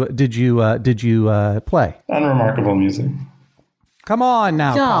did you play? Unremarkable music. Come on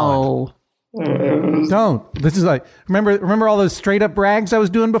now, no. Colin. Don't. This is like remember all those straight up brags I was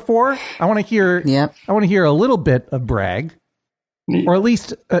doing before? I want to hear. Yep. I want to hear a little bit of brag, or at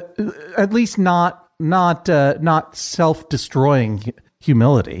least not self-destroying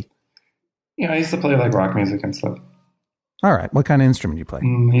humility. I used to play like rock music and stuff. All right. What kind of instrument do you play?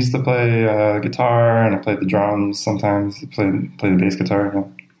 I used to play guitar, and I played the play the bass guitar. Yeah.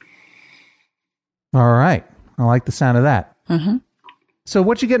 All right. I like the sound of that. Mm-hmm. So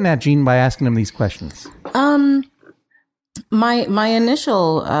what you getting at, Gene, by asking him these questions? My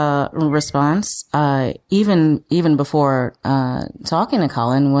initial response, even before talking to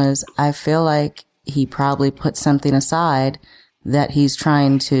Colin, was I feel like he probably put something aside that he's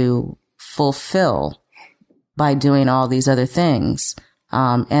trying to fulfill by doing all these other things.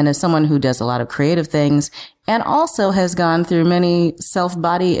 And as someone who does a lot of creative things and also has gone through many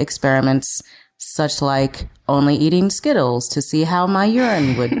self-body experiments, such like only eating Skittles to see how my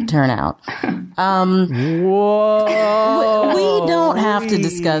urine would turn out. Whoa! We don't have to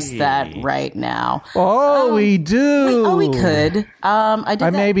discuss that right now. Oh, we do. We could.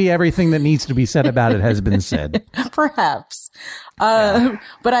 Maybe everything that needs to be said about it has been said. Perhaps.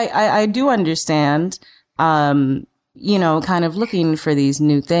 But I do understand, kind of looking for these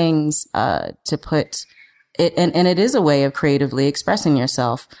new things to put it, and it is a way of creatively expressing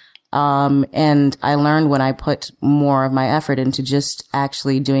yourself. And I learned when I put more of my effort into just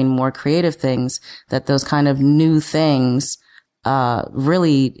actually doing more creative things that those kind of new things,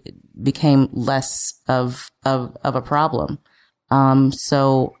 really became less of a problem.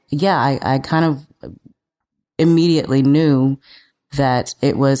 So yeah, I kind of immediately knew that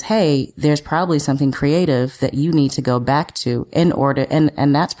it was, hey, there's probably something creative that you need to go back to in order.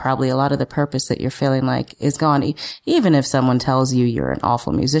 And that's probably a lot of the purpose that you're feeling like is gone. Even if someone tells you you're an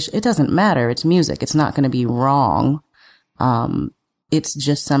awful musician, it doesn't matter. It's music. It's not going to be wrong. It's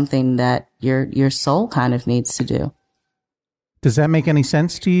just something that your soul kind of needs to do. Does that make any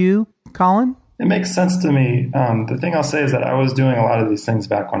sense to you, Colin? It makes sense to me. The thing I'll say is that I was doing a lot of these things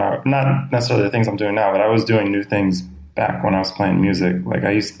back when not necessarily the things I'm doing now, but I was doing new things back when I was playing music. Like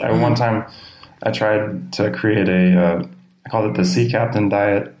one time I tried to create I called it the Sea Captain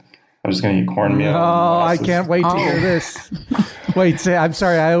diet. I was just going to eat cornmeal. Oh, I can't wait to hear this. Wait, I'm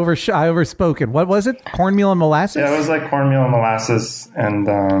sorry. I overspoke it. What was it? Cornmeal and molasses? Yeah, it was like cornmeal and molasses and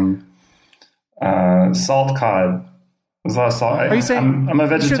salt cod. There's a lot of salt. Are you saying? I'm a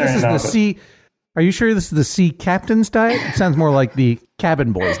vegetarian now. Are you sure this is the Sea Captain's diet? It sounds more like the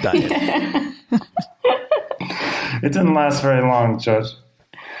Cabin Boys diet. It didn't last very long, Judge.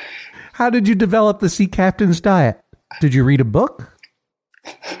 How did you develop the Sea Captain's diet? Did you read a book?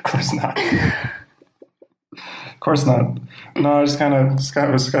 Of course not. Of course not. No, I just kind of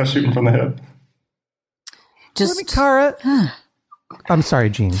was shooting from the hip. Cara. I'm sorry,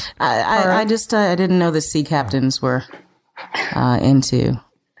 Gene. I didn't know the sea captains were into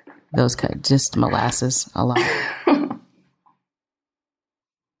those just molasses a lot.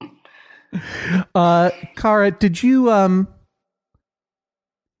 Cara, did you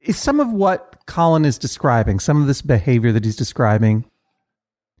is some of what Colin is describing, some of this behavior that he's describing,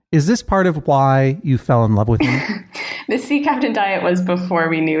 is this part of why you fell in love with him? The Sea Captain diet was before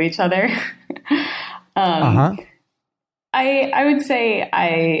we knew each other. I would say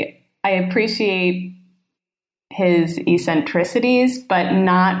I appreciate his eccentricities, but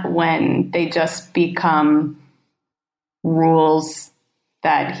not when they just become rules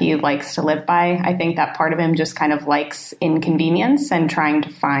that he likes to live by. I think that part of him just kind of likes inconvenience and trying to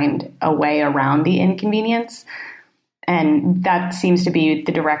find a way around the inconvenience. And that seems to be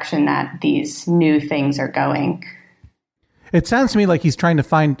the direction that these new things are going. It sounds to me like he's trying to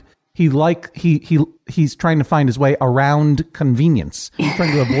find he's trying to find his way around convenience. He's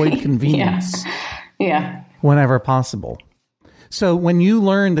trying to avoid convenience. Yeah. Whenever possible. So when you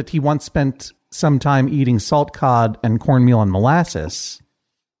learned that he once spent some time eating salt cod and cornmeal and molasses,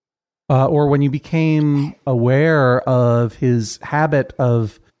 or when you became aware of his habit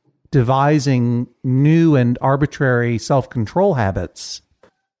of devising new and arbitrary self-control habits,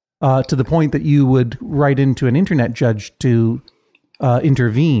 to the point that you would write into an internet judge to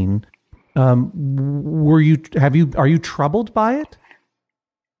intervene, are you troubled by it?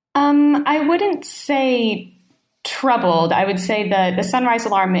 I wouldn't say troubled. I would say the sunrise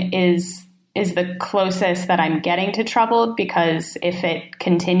alarm is the closest that I'm getting to troubled, because if it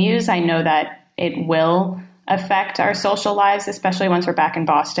continues, I know that it will affect our social lives, especially once we're back in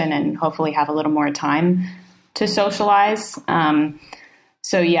Boston and hopefully have a little more time to socialize.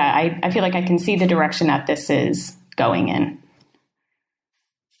 So yeah, I feel like I can see the direction that this is going in.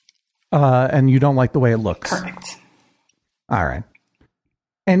 And you don't like the way it looks. Correct. All right.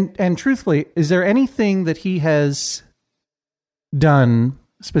 And truthfully, is there anything that he has done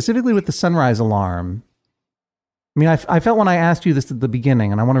specifically with the sunrise alarm? I mean, I felt when I asked you this at the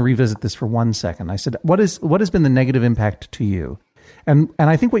beginning, and I want to revisit this for 1 second. I said, what has been the negative impact to you? And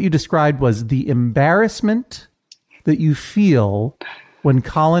I think what you described was the embarrassment that you feel when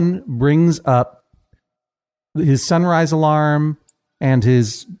Colin brings up his sunrise alarm and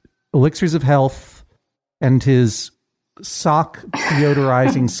his elixirs of health and his sock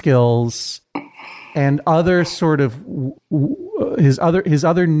deodorizing skills and other sort of his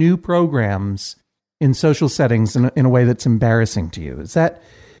other new programs in social settings in a way that's embarrassing to you.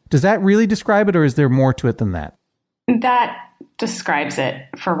 Does that really describe it, or is there more to it than that? That describes it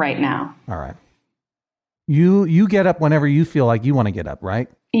for right now. All right. You get up whenever you feel like you want to get up, right?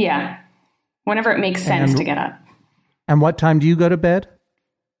 Yeah. Whenever it makes sense to get up. And what time do you go to bed?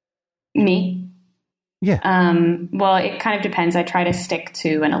 Me? Yeah. Well, it kind of depends. I try to stick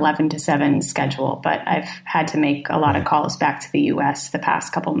to an 11 to 7 schedule, but I've had to make a lot of calls back to the U.S. the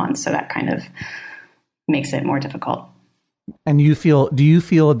past couple months, so that kind of makes it more difficult. And do you feel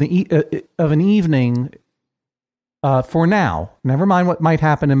of an evening, for now, never mind what might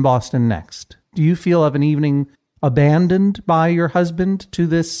happen in Boston next, do you feel of an evening abandoned by your husband to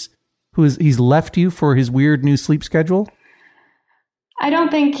this, he's left you for his weird new sleep schedule? I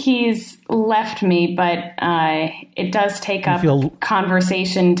don't think he's left me, but it does take up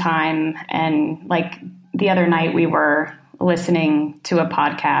conversation time. And like the other night we were listening to a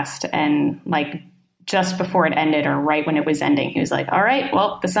podcast, and like just before it ended or right when it was ending, he was like, all right,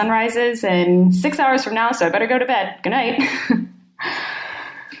 well, the sun rises in 6 hours from now, so I better go to bed. Good night.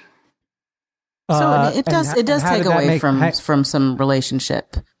 So it does take away from some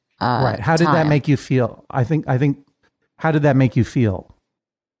relationship. Right. How did that make you feel? I think, how did that make you feel?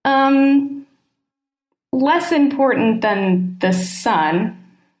 Less important than the sun.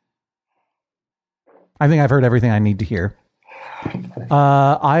 I think I've heard everything I need to hear.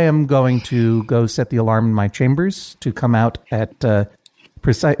 I am going to go set the alarm in my chambers to come out at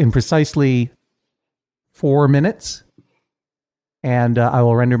in precisely 4 minutes, and I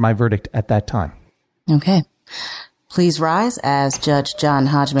will render my verdict at that time. Okay. Please rise as Judge John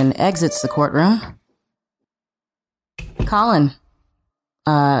Hodgman exits the courtroom. Colin,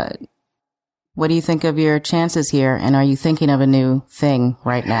 what do you think of your chances here, and are you thinking of a new thing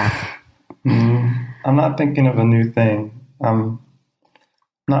right now? I'm not thinking of a new thing. I'm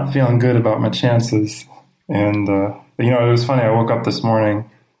not feeling good about my chances. And, it was funny. I woke up this morning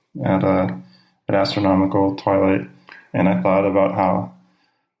at astronomical twilight, and I thought about how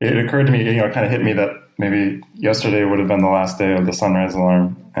it occurred to me, it kind of hit me that maybe yesterday would have been the last day of the sunrise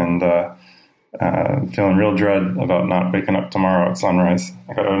alarm, and feeling real dread about not waking up tomorrow at sunrise.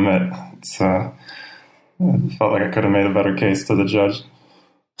 I got to admit, I felt like I could have made a better case to the judge.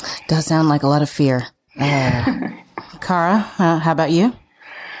 Does sound like a lot of fear. Kara, how about you?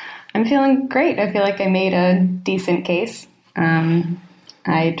 I'm feeling great. I feel like I made a decent case.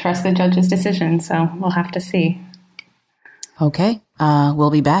 I trust the judge's decision, so we'll have to see. Okay. We'll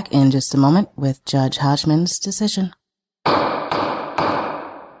be back in just a moment with Judge Hodgman's decision.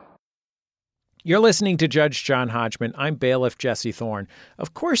 You're listening to Judge John Hodgman. I'm bailiff Jesse Thorne.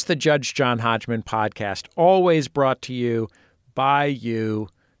 Of course, the Judge John Hodgman podcast, always brought to you by you,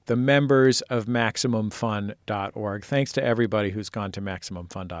 the members of MaximumFun.org. Thanks to everybody who's gone to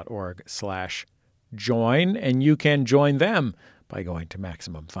MaximumFun.org/join, and you can join them by going to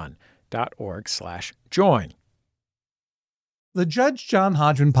MaximumFun.org/join. The Judge John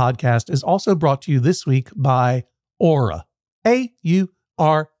Hodgman podcast is also brought to you this week by Aura.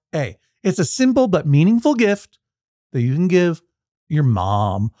 A-U-R-A. It's a simple but meaningful gift that you can give your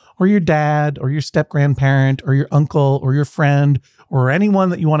mom or your dad or your step-grandparent or your uncle or your friend or anyone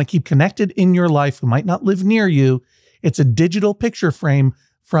that you want to keep connected in your life who might not live near you. It's a digital picture frame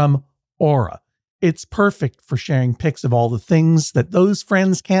from Aura. It's perfect for sharing pics of all the things that those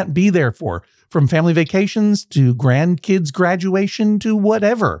friends can't be there for, from family vacations to grandkids' graduation to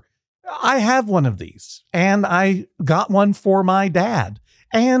whatever. I have one of these, and I got one for my dad,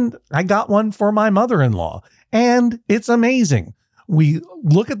 and I got one for my mother-in-law, and it's amazing. We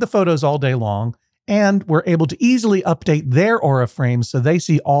look at the photos all day long, and we're able to easily update their Aura frames so they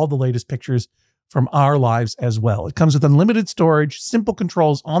see all the latest pictures from our lives as well. It comes with unlimited storage, simple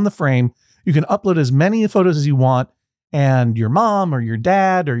controls on the frame. You can upload as many photos as you want, and your mom or your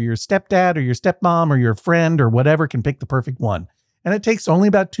dad or your stepdad or your stepmom or your friend or whatever can pick the perfect one. And it takes only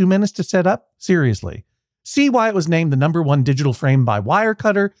about 2 minutes to set up. Seriously. See why it was named the #1 digital frame by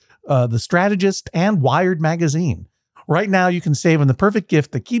Wirecutter, The Strategist, and Wired Magazine. Right now, you can save on the perfect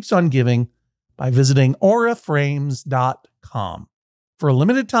gift that keeps on giving by visiting auraframes.com. For a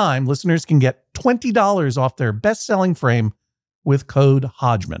limited time, listeners can get $20 off their best-selling frame with code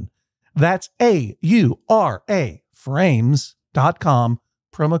Hodgman. That's A-U-R-A frames.com,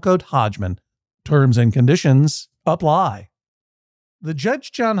 promo code Hodgman. Terms and conditions apply. The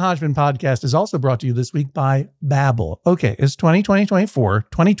Judge John Hodgman podcast is also brought to you this week by Babbel. Okay, it's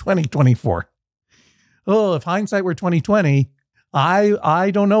 2020-24. Oh, if hindsight were 2020,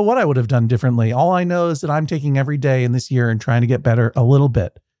 I don't know what I would have done differently. All I know is that I'm taking every day in this year and trying to get better a little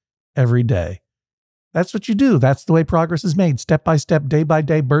bit every day. That's what you do. That's the way progress is made, step by step, day by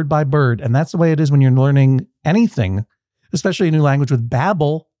day, bird by bird. And that's the way it is when you're learning anything, especially a new language with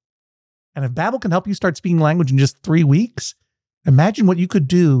Babbel. And if Babbel can help you start speaking language in just 3 weeks, imagine what you could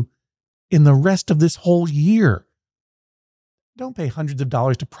do in the rest of this whole year. Don't pay hundreds of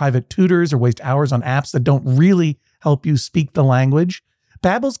dollars to private tutors or waste hours on apps that don't really help you speak the language.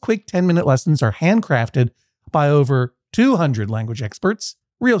 Babbel's quick 10-minute lessons are handcrafted by over 200 language experts,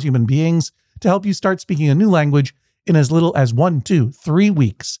 real human beings, to help you start speaking a new language in as little as 1, 2, 3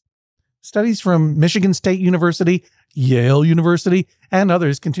 weeks. Studies from Michigan State University, Yale University, and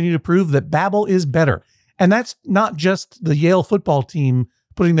others continue to prove that Babbel is better. And that's not just the Yale football team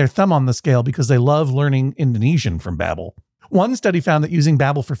putting their thumb on the scale because they love learning Indonesian from Babbel. One study found that using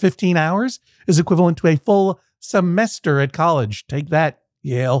Babbel for 15 hours is equivalent to a full semester at college. Take that,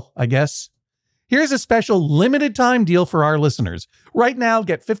 Yale, I guess. Here's a special limited time deal for our listeners. Right now,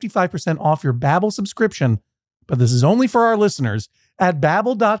 get 55% off your Babbel subscription, but this is only for our listeners at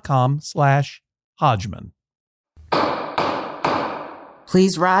babbel.com/Hodgman.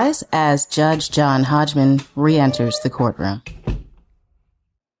 Please rise as Judge John Hodgman re-enters the courtroom.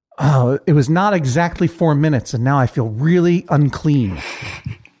 Oh, it was not exactly 4 minutes, and now I feel really unclean.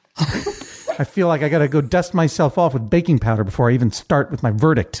 I feel like I got to go dust myself off with baking powder before I even start with my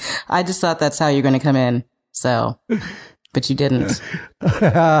verdict. I just thought that's how you're going to come in, so, but you didn't.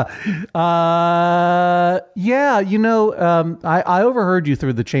 Yeah, you know, I overheard you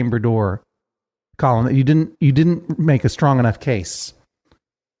through the chamber door, Colin, that you didn't make a strong enough case.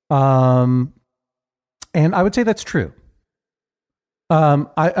 And I would say that's true.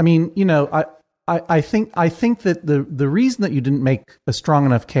 I mean, you know, I think that the reason that you didn't make a strong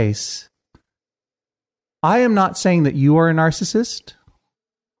enough case, I am not saying that you are a narcissist,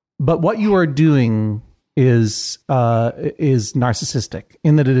 but what you are doing is narcissistic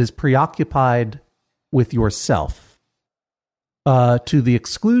in that it is preoccupied with yourself, to the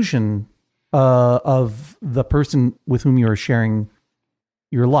exclusion of the person with whom you are sharing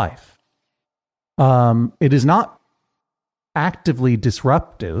your life. It is not actively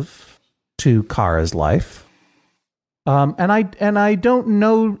disruptive to Kara's life. And I don't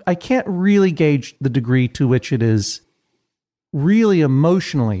know, I can't really gauge the degree to which it is really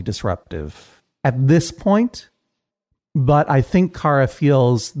emotionally disruptive at this point. But I think Kara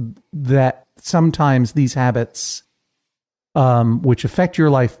feels that sometimes these habits, which affect your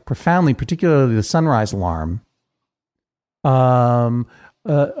life profoundly, particularly the sunrise alarm,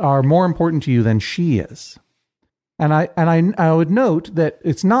 are more important to you than she is. And I would note that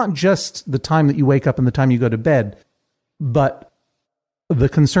it's not just the time that you wake up and the time you go to bed, but the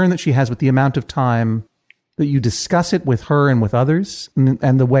concern that she has with the amount of time that you discuss it with her and with others,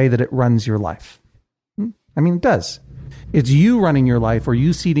 and the way that it runs your life. I mean, it does. It's you running your life, or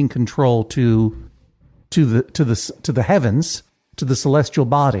you ceding control to the heavens, to the celestial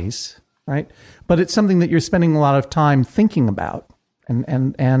bodies, right? But it's something that you're spending a lot of time thinking about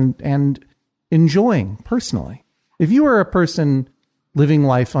and enjoying personally. If you were a person living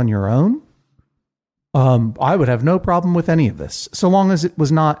life on your own, I would have no problem with any of this, so long as it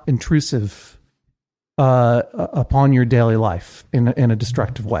was not intrusive upon your daily life in a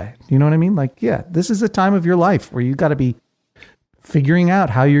destructive way. You know what I mean? Like, yeah, this is a time of your life where you got to be figuring out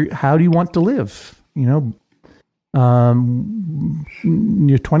how do you want to live. You know,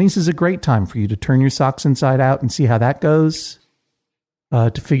 your 20s is a great time for you to turn your socks inside out and see how that goes.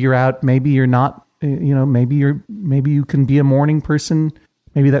 To figure out, maybe you're not, maybe you can be a morning person.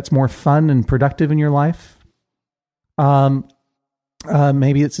 Maybe that's more fun and productive in your life.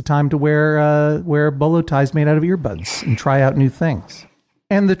 Maybe it's a time to wear bolo ties made out of earbuds and try out new things.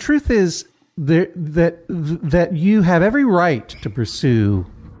 And the truth is that you have every right to pursue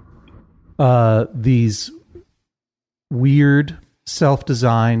these weird,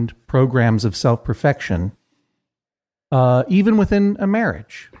 self-designed programs of self-perfection, even within a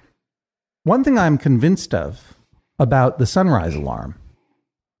marriage. One thing I'm convinced of about the sunrise alarm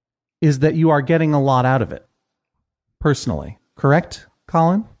is that you are getting a lot out of it, personally. Correct,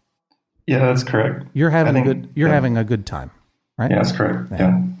 Colin? Yeah, that's correct. You're having a good time, right? Yeah, that's correct.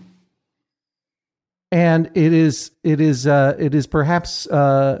 Yeah. And it is perhaps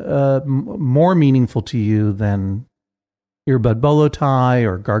more meaningful to you than earbud bolo tie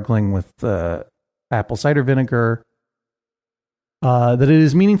or gargling with apple cider vinegar. That it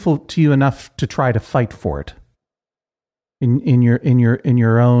is meaningful to you enough to try to fight for it in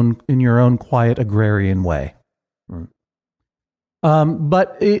your own quiet agrarian way.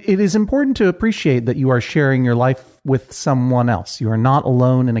 But it is important to appreciate that you are sharing your life with someone else. You are not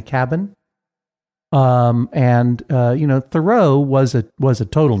alone in a cabin. Thoreau was a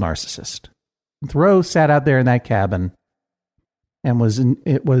total narcissist. Thoreau sat out there in that cabin and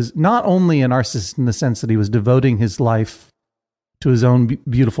it was not only a narcissist in the sense that he was devoting his life to his own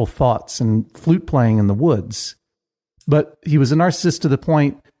beautiful thoughts and flute playing in the woods, but he was a narcissist to the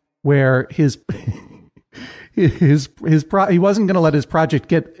point where he wasn't going to let his project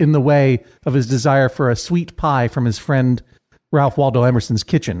get in the way of his desire for a sweet pie from his friend Ralph Waldo Emerson's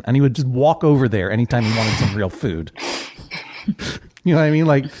kitchen, and he would just walk over there anytime he wanted some real food. You know what I mean?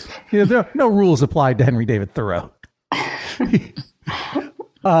 Like, there no rules applied to Henry David Thoreau.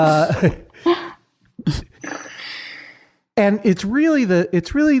 And it's really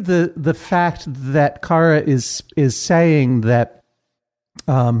the fact that Kara is saying that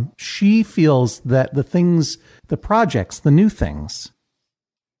she feels that the projects, the new things,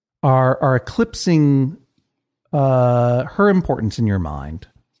 are eclipsing her importance in your mind.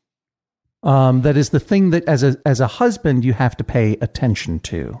 That is the thing that as a husband you have to pay attention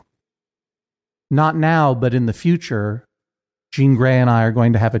to. Not now, but in the future, Jean Grey and I are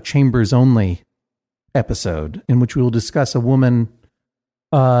going to have a Chambers Only episode in which we will discuss a woman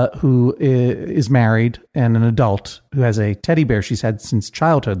who is married and an adult who has a teddy bear she's had since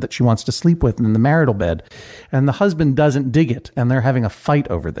childhood that she wants to sleep with in the marital bed, and the husband doesn't dig it, and they're having a fight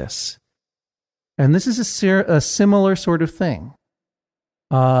over this. And this is a similar sort of thing.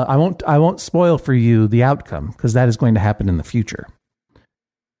 I won't spoil for you the outcome because that is going to happen in the future.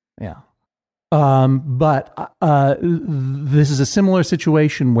 Yeah. But this is a similar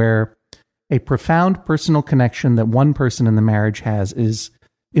situation where a profound personal connection that one person in the marriage has is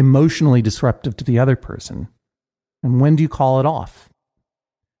emotionally disruptive to the other person. And when do you call it off?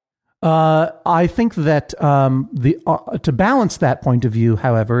 I think that to balance that point of view,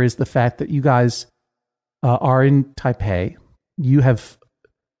 however, is the fact that you guys are in Taipei. You have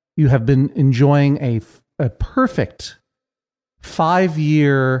been enjoying a perfect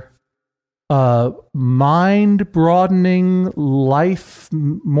 5-year mind-broadening, life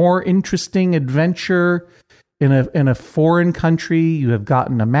more interesting adventure in a foreign country. You have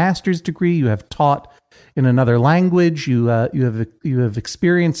gotten a master's degree. You have taught in another language. You have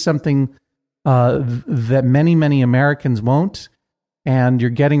experienced something that many Americans won't, and you're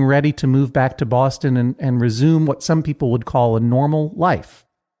getting ready to move back to Boston and resume what some people would call a normal life.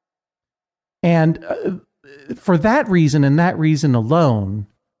 And for that reason and that reason alone,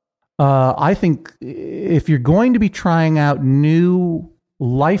 I think if you're going to be trying out new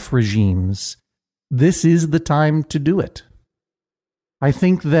life regimes, this is the time to do it. I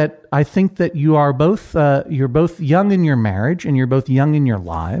think that you are both you're both young in your marriage and you're both young in your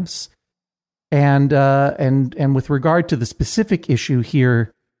lives, and with regard to the specific issue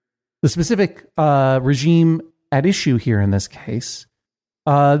here, the specific regime at issue here in this case,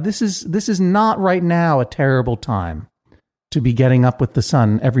 this is not right now a terrible time to be getting up with the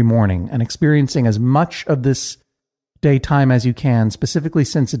sun every morning and experiencing as much of this daytime as you can, specifically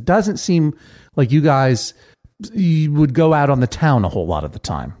since it doesn't seem like you guys would go out on the town a whole lot of the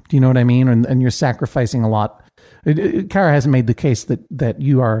time. Do you know what I mean? And you're sacrificing a lot. Kara hasn't made the case that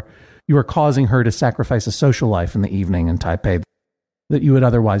you are you are causing her to sacrifice a social life in the evening in Taipei that you would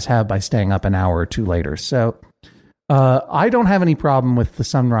otherwise have by staying up an hour or two later. So I don't have any problem with the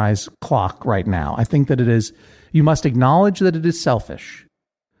sunrise clock right now. I think that you must acknowledge that it is selfish.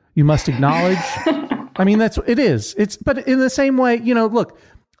 You must acknowledge, I mean, it is. But in the same way, look,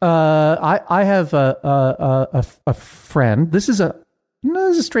 I have a friend. This is a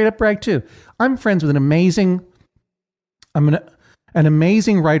straight up brag too. I'm friends with an amazing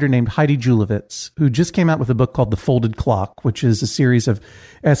writer named Heidi Julavitz, who just came out with a book called The Folded Clock, which is a series of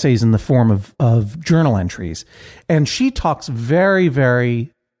essays in the form of journal entries. And she talks very,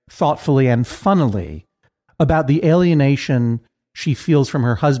 very thoughtfully and funnily about the alienation she feels from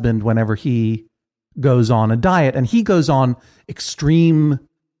her husband whenever he goes on a diet. And he goes on extreme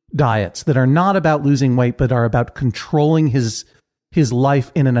diets that are not about losing weight, but are about controlling his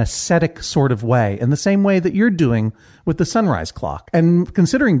life in an ascetic sort of way, in the same way that you're doing with the sunrise clock and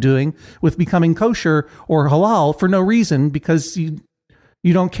considering doing with becoming kosher or halal for no reason because you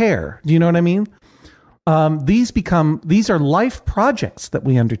don't care. Do you know what I mean? These are life projects that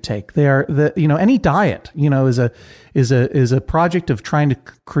we undertake. They are any diet, is a project of trying to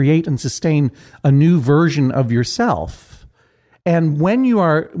create and sustain a new version of yourself. And when you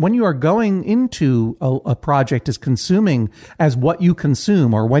are going into a project as consuming as what you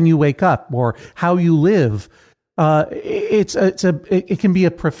consume, or when you wake up, or how you live, it can be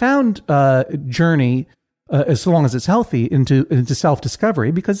a profound journey, as long as it's healthy, into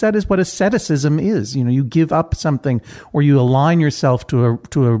self-discovery, because that is what asceticism is. You give up something, or you align yourself to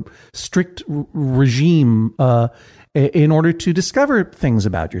a strict regime in order to discover things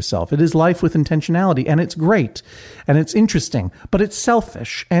about yourself. It is life with intentionality, and it's great, and it's interesting, but it's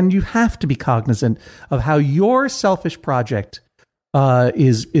selfish, and you have to be cognizant of how your selfish project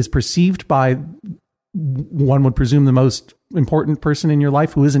is perceived by, one would presume, the most important person in your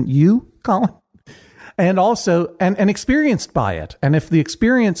life, who isn't you, Colin, and also and experienced by it. And if the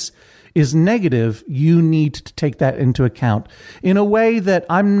experience is negative, you need to take that into account in a way that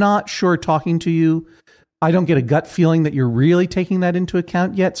I'm not sure, talking to you, I don't get a gut feeling that you're really taking that into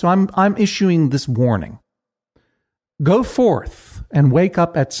account yet. So I'm issuing this warning. Go forth and wake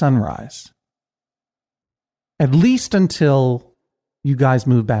up at sunrise, at least until you guys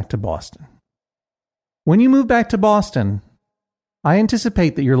move back to Boston. When you move back to Boston, I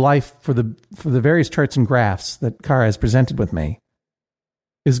anticipate that your life, for the various charts and graphs that Kara has presented with me,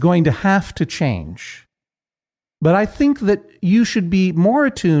 is going to have to change. But I think that you should be more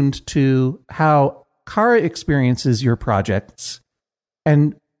attuned to how Kara experiences your projects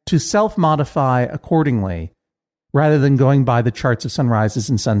and to self-modify accordingly, rather than going by the charts of sunrises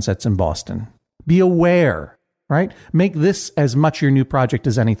and sunsets in Boston. Be aware, right? Make this as much your new project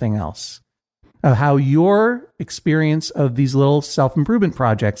as anything else, of how your experience of these little self-improvement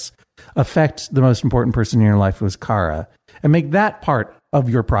projects affect the most important person in your life, was Kara, and make that part of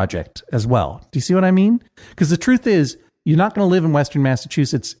your project as well. Do you see what I mean? Because the truth is, you're not going to live in Western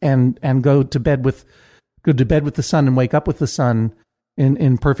Massachusetts and go to bed with the sun and wake up with the sun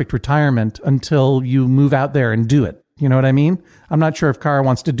in perfect retirement until you move out there and do it. You know what I mean? I'm not sure if Kara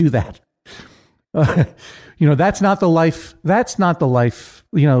wants to do that. That's not the life. That's not the life.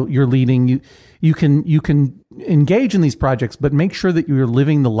 You're leading. You can engage in these projects, but make sure that you're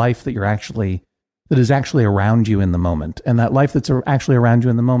living the life that is actually around you in the moment, and that life that's actually around you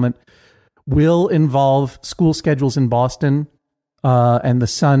in the moment will involve school schedules in Boston, and the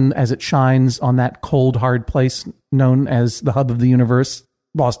sun as it shines on that cold, hard place known as the hub of the universe,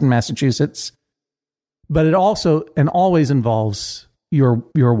 Boston, Massachusetts. But it also and always involves your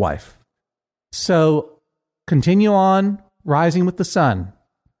wife. So continue on rising with the sun.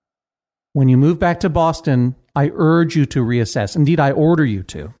 When you move back to Boston, I urge you to reassess. Indeed, I order you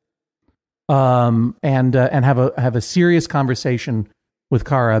to, and have a serious conversation with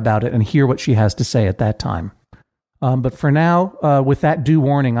Kara about it and hear what she has to say at that time. But for now, with that due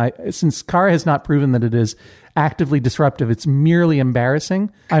warning, since Kara has not proven that it is actively disruptive, it's merely embarrassing.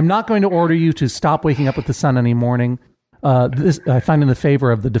 I'm not going to order you to stop waking up with the sun any morning. This I find in the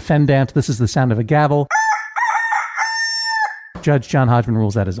favor of the defendant. This is the sound of a gavel. Judge John Hodgman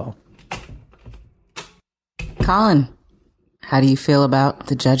rules that is all. Colin, how do you feel about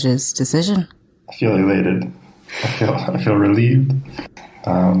the judge's decision? I feel elated. I feel relieved.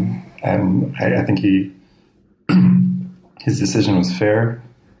 And I think his decision was fair.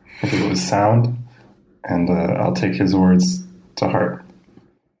 I think it was sound. And I'll take his words to heart.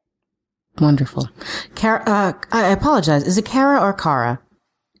 Wonderful. Kara, I apologize. Is it Kara or Kara?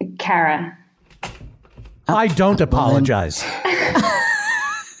 Kara. I don't apologize.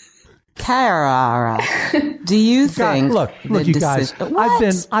 Carrara, do you think? Look, you guys.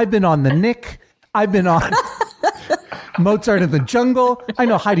 What? I've been on the Nick. I've been on Mozart in the Jungle. I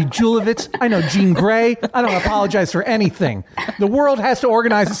know Heidi Julavitz. I know Jean Grey. I don't apologize for anything. The world has to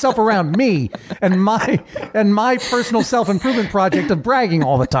organize itself around me and my personal self-improvement project of bragging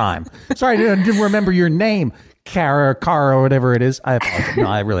all the time. Sorry, I didn't remember your name. Cara, or whatever it is. I apologize. No,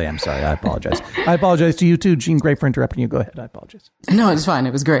 I really am sorry. I apologize. I apologize to you too, Jean Grey, for interrupting you. Go ahead. I apologize. No, it's fine.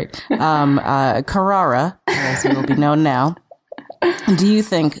 It was great. Carrara, as it will be known now. Do you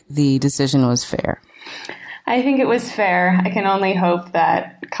think the decision was fair? I think it was fair. I can only hope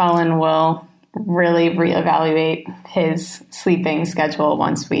that Colin will really reevaluate his sleeping schedule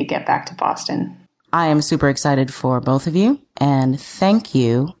once we get back to Boston. I am super excited for both of you, and thank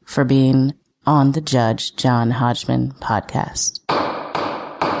you for being on the Judge John Hodgman podcast.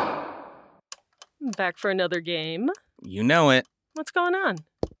 Back for another game? You know it. What's going on?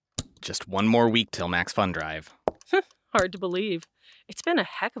 Just one more week till Max Fun Drive. Hard to believe. It's been a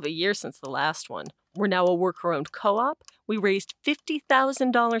heck of a year since the last one. We're now a worker-owned co-op. We raised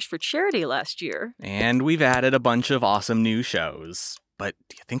 $50,000 for charity last year. And we've added a bunch of awesome new shows. But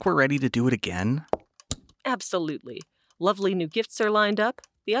do you think we're ready to do it again? Absolutely. Lovely new gifts are lined up.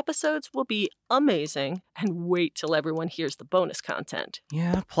 The episodes will be amazing, and wait till everyone hears the bonus content.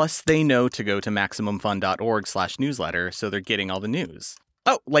 Yeah, plus they know to go to MaximumFun.org/newsletter, so they're getting all the news.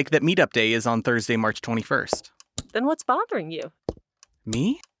 Oh, like that meetup day is on Thursday, March 21st. Then what's bothering you?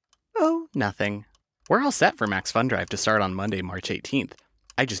 Me? Oh, nothing. We're all set for Max Fun Drive to start on Monday, March 18th.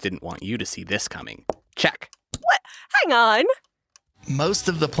 I just didn't want you to see this coming. Check. What? Hang on. Most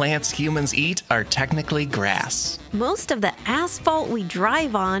of the plants humans eat are technically grass. Most of the asphalt we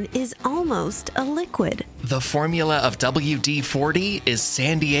drive on is almost a liquid. The formula of WD-40 is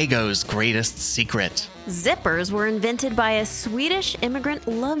San Diego's greatest secret. Zippers were invented by a Swedish immigrant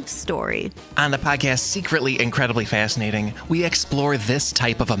love story. On the podcast Secretly Incredibly Fascinating, we explore this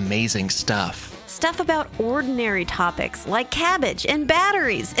type of amazing stuff. Stuff about ordinary topics like cabbage and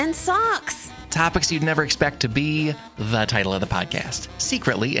batteries and socks. Topics you'd never expect to be the title of the podcast.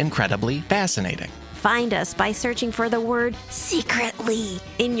 Secretly Incredibly Fascinating. Find us by searching for the word secretly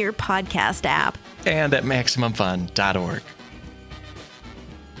in your podcast app. And at MaximumFun.org.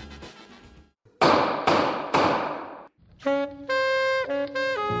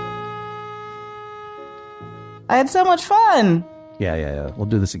 I had so much fun. Yeah. We'll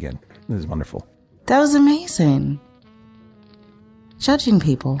do this again. This is wonderful. That was amazing. Judging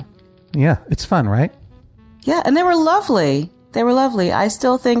people. Yeah, it's fun, right? Yeah, and they were lovely. They were lovely. I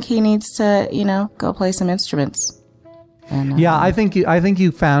still think he needs to, go play some instruments. And, yeah, I think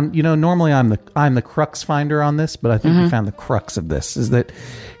you found, normally I'm the crux finder on this, but I think you found the crux of this is that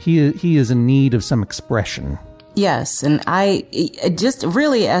he is in need of some expression. Yes, and I just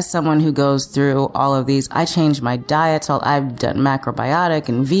really, as someone who goes through all of these, I changed my diet. So I've done macrobiotic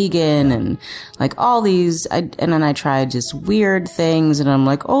and vegan and like all these, and then I tried just weird things, and I'm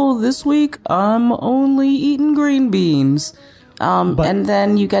like, oh, this week I'm only eating green beans. And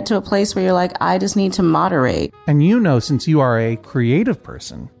then you get to a place where you're like, I just need to moderate. And since you are a creative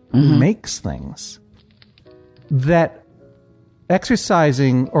person who makes things, that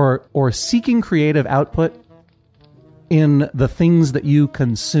exercising or seeking creative output in the things that you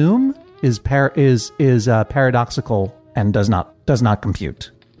consume is paradoxical and does not compute.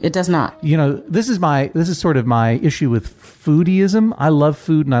 It does not. This is sort of my issue with foodieism. I love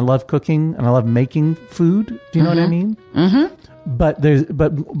food and I love cooking and I love making food. Do you know what I mean? Mm-hmm.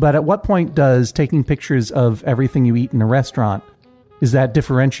 But at what point does taking pictures of everything you eat in a restaurant, is that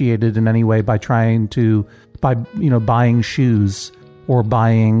differentiated in any way by buying shoes or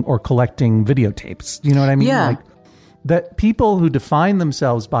collecting videotapes? Do you know what I mean? Yeah. Like, that people who define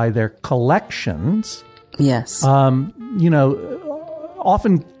themselves by their collections, yes, often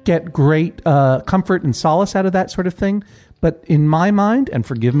get great comfort and solace out of that sort of thing. But in my mind, and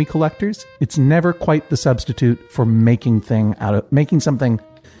forgive me, collectors, it's never quite the substitute for making something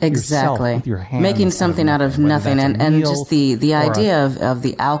exactly with your hands, making something out of nothing, and just the idea of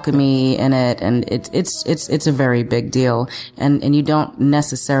the alchemy in it, and it's a very big deal, and you don't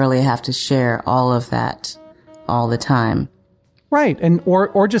necessarily have to share all of that all the time. Right. And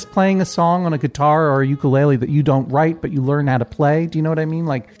or just playing a song on a guitar or a ukulele that you don't write but you learn how to play. Do you know what I mean?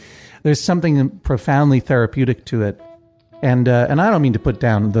 Like there's something profoundly therapeutic to it. And I don't mean to put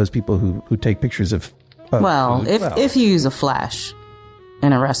down those people who take pictures of food. If you use a flash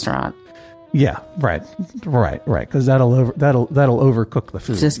in a restaurant. Yeah, right. Because that'll overcook the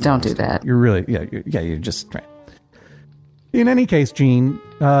food. Just don't do that. You're really you're just right. In any case, Jean,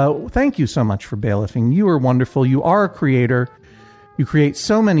 thank you so much for bailiffing. You are wonderful. You are a creator. You create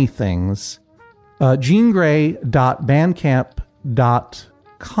so many things.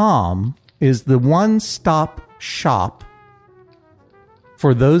 GeneGray.bandcamp.com is the one-stop shop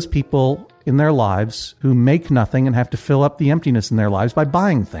for those people in their lives who make nothing and have to fill up the emptiness in their lives by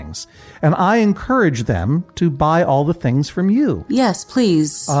buying things. And I encourage them to buy all the things from you. Yes,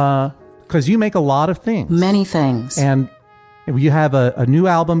 please. Because you make a lot of things. Many things. And you have a new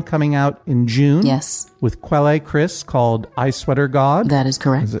album coming out in June. Yes. With Quelle Chris called I Sweater God. That is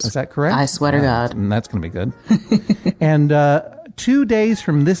correct. Is that correct? I Sweater God. And that's going to be good. And 2 days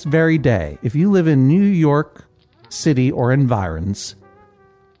from this very day, if you live in New York City or environs,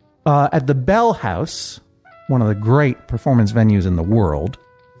 at the Bell House, one of the great performance venues in the world,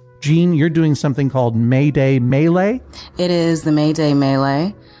 Gene, you're doing something called Mayday Melee? It is the Mayday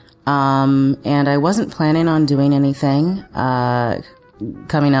Melee. And I wasn't planning on doing anything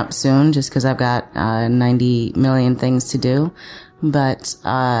coming up soon just because I've got 90 million things to do. But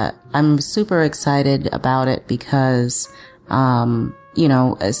I'm super excited about it because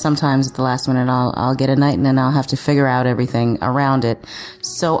sometimes at the last minute I'll get a night and then I'll have to figure out everything around it.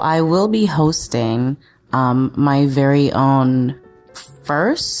 So I will be hosting my very own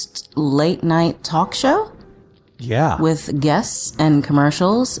first late night talk show. Yeah. With guests and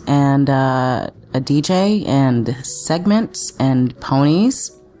commercials and a DJ and segments and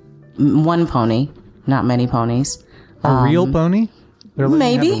ponies. One pony, not many ponies. A real pony? They're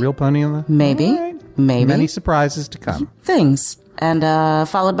maybe. Have a real pony in the... Maybe. Right. Maybe. Many surprises to come. Things. And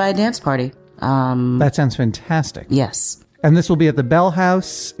followed by a dance party. That sounds fantastic. Yes. And this will be at the Bell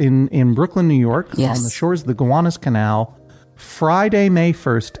House in Brooklyn, New York. Yes. On the shores of the Gowanus Canal. Friday, May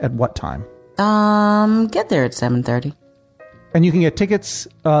 1st at what time? Get there at 7:30. And you can get tickets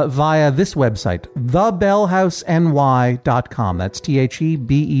via this website, thebellhouseny.com. That's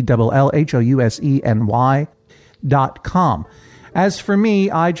THEBELLHOUSENY.com. As for me,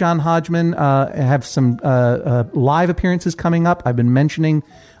 I, John Hodgman, have some live appearances coming up. I've been mentioning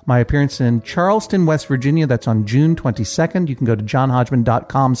my appearance in Charleston, West Virginia. That's on June 22nd. You can go to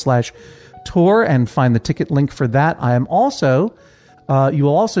johnhodgman.com/tour and find the ticket link for that. I am also... you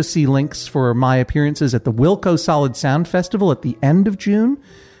will also see links for my appearances at the Wilco Solid Sound Festival at the end of June.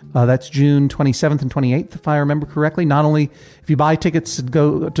 That's June 27th and 28th, if I remember correctly. Not only if you buy tickets to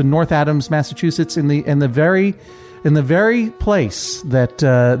go to North Adams, Massachusetts, in the very place that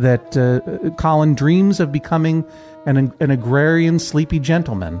Colin dreams of becoming an agrarian sleepy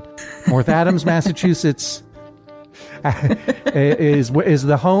gentleman. North Adams, Massachusetts is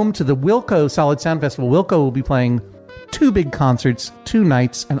the home to the Wilco Solid Sound Festival. Wilco will be playing 2 big concerts, 2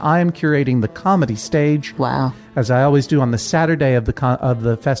 nights, and I am curating the comedy stage. Wow. As I always do on the Saturday of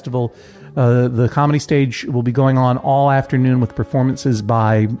the festival. The comedy stage will be going on all afternoon with performances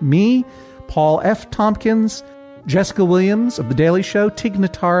by me, Paul F. Tompkins, Jessica Williams of The Daily Show, Tig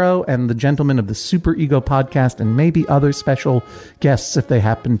Notaro, and the gentlemen of the Super Ego podcast, and maybe other special guests if they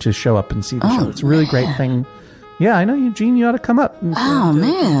happen to show up and see the show. It's a really great thing. Yeah, I know, Eugene, you ought to come up.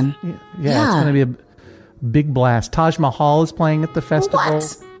 Man. Yeah, it's going to be a big blast. Taj Mahal is playing at the festival.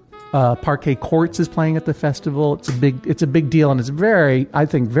 What? Parquet Courts is playing at the festival. It's a big deal, and it's very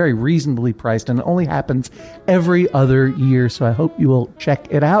reasonably priced, and it only happens every other year. So I hope you will check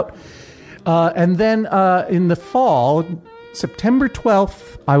it out. And then in the fall, September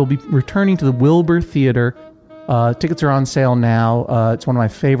 12th, I will be returning to the Wilbur Theater. Tickets are on sale now. It's one of my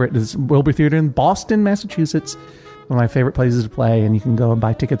favorite. It's Wilbur Theater in Boston, Massachusetts. One of my favorite places to play, and you can go and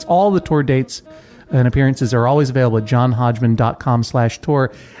buy tickets. All the tour dates and appearances are always available at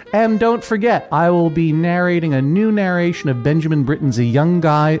johnhodgman.com/tour. And don't forget, I will be narrating a new narration of Benjamin Britten's A Young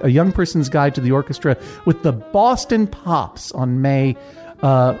Person's Guide to the Orchestra with the Boston Pops on May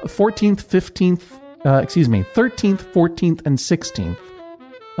 13th, 14th, and 16th.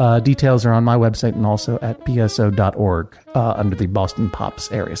 Details are on my website and also at pso.org under the Boston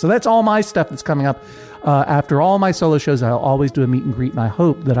Pops area. So that's all my stuff that's coming up. After all my solo shows, I'll always do a meet and greet, and I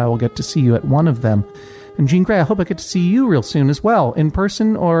hope that I will get to see you at one of them. And Jean Grey, I hope I get to see you real soon as well, in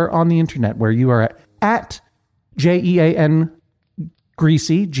person or on the internet, where you are at JEAN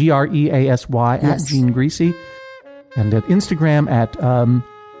Greasy, GREASY, yes. at Jean Greasy, and at Instagram at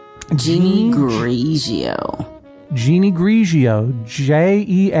Jeannie Grigio. Jeannie Grigio,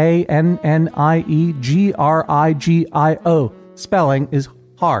 JEANNIEGRIGIO. Spelling is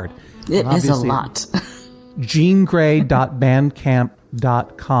hard. It is a lot.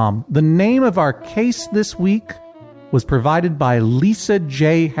 GeneGray.bandcamp.com. The name of our case this week was provided by Lisa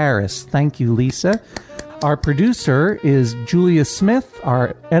J. Harris. Thank you, Lisa. Our producer is Julia Smith.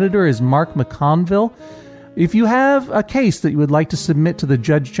 Our editor is Mark McConville. If you have a case that you would like to submit to the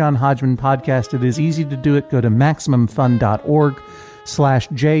Judge John Hodgman podcast, it is easy to do it. Go to MaximumFun.org.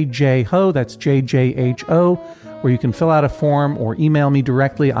 MaximumFun.org/JJHO. That's JJHO, where you can fill out a form or email me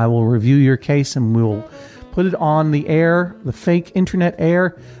directly. I will review your case and we'll put it on the air, the fake internet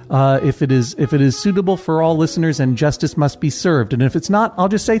air, if it is suitable for all listeners, and justice must be served. And if it's not, I'll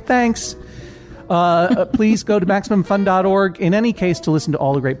just say thanks. Please go to MaximumFun.org, in any case, to listen to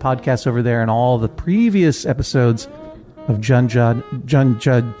all the great podcasts over there and all the previous episodes of Judd Nelson.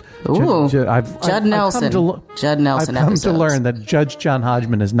 Judd Nelson I've come episodes. to learn that Judge John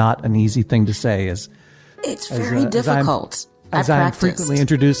Hodgman is not an easy thing to say. It's very difficult. As I'm frequently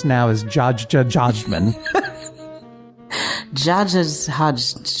introduced now as Judge Hodgman.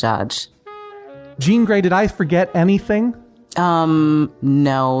 Judge. Jean Grey, did I forget anything?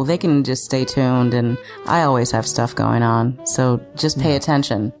 No, they can just stay tuned, and I always have stuff going on, so just pay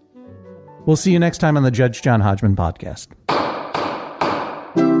attention. We'll see you next time on the Judge John Hodgman podcast.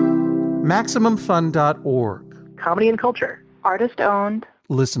 MaximumFun.org. Comedy and culture. Artist owned.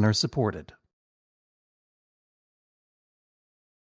 Listener supported.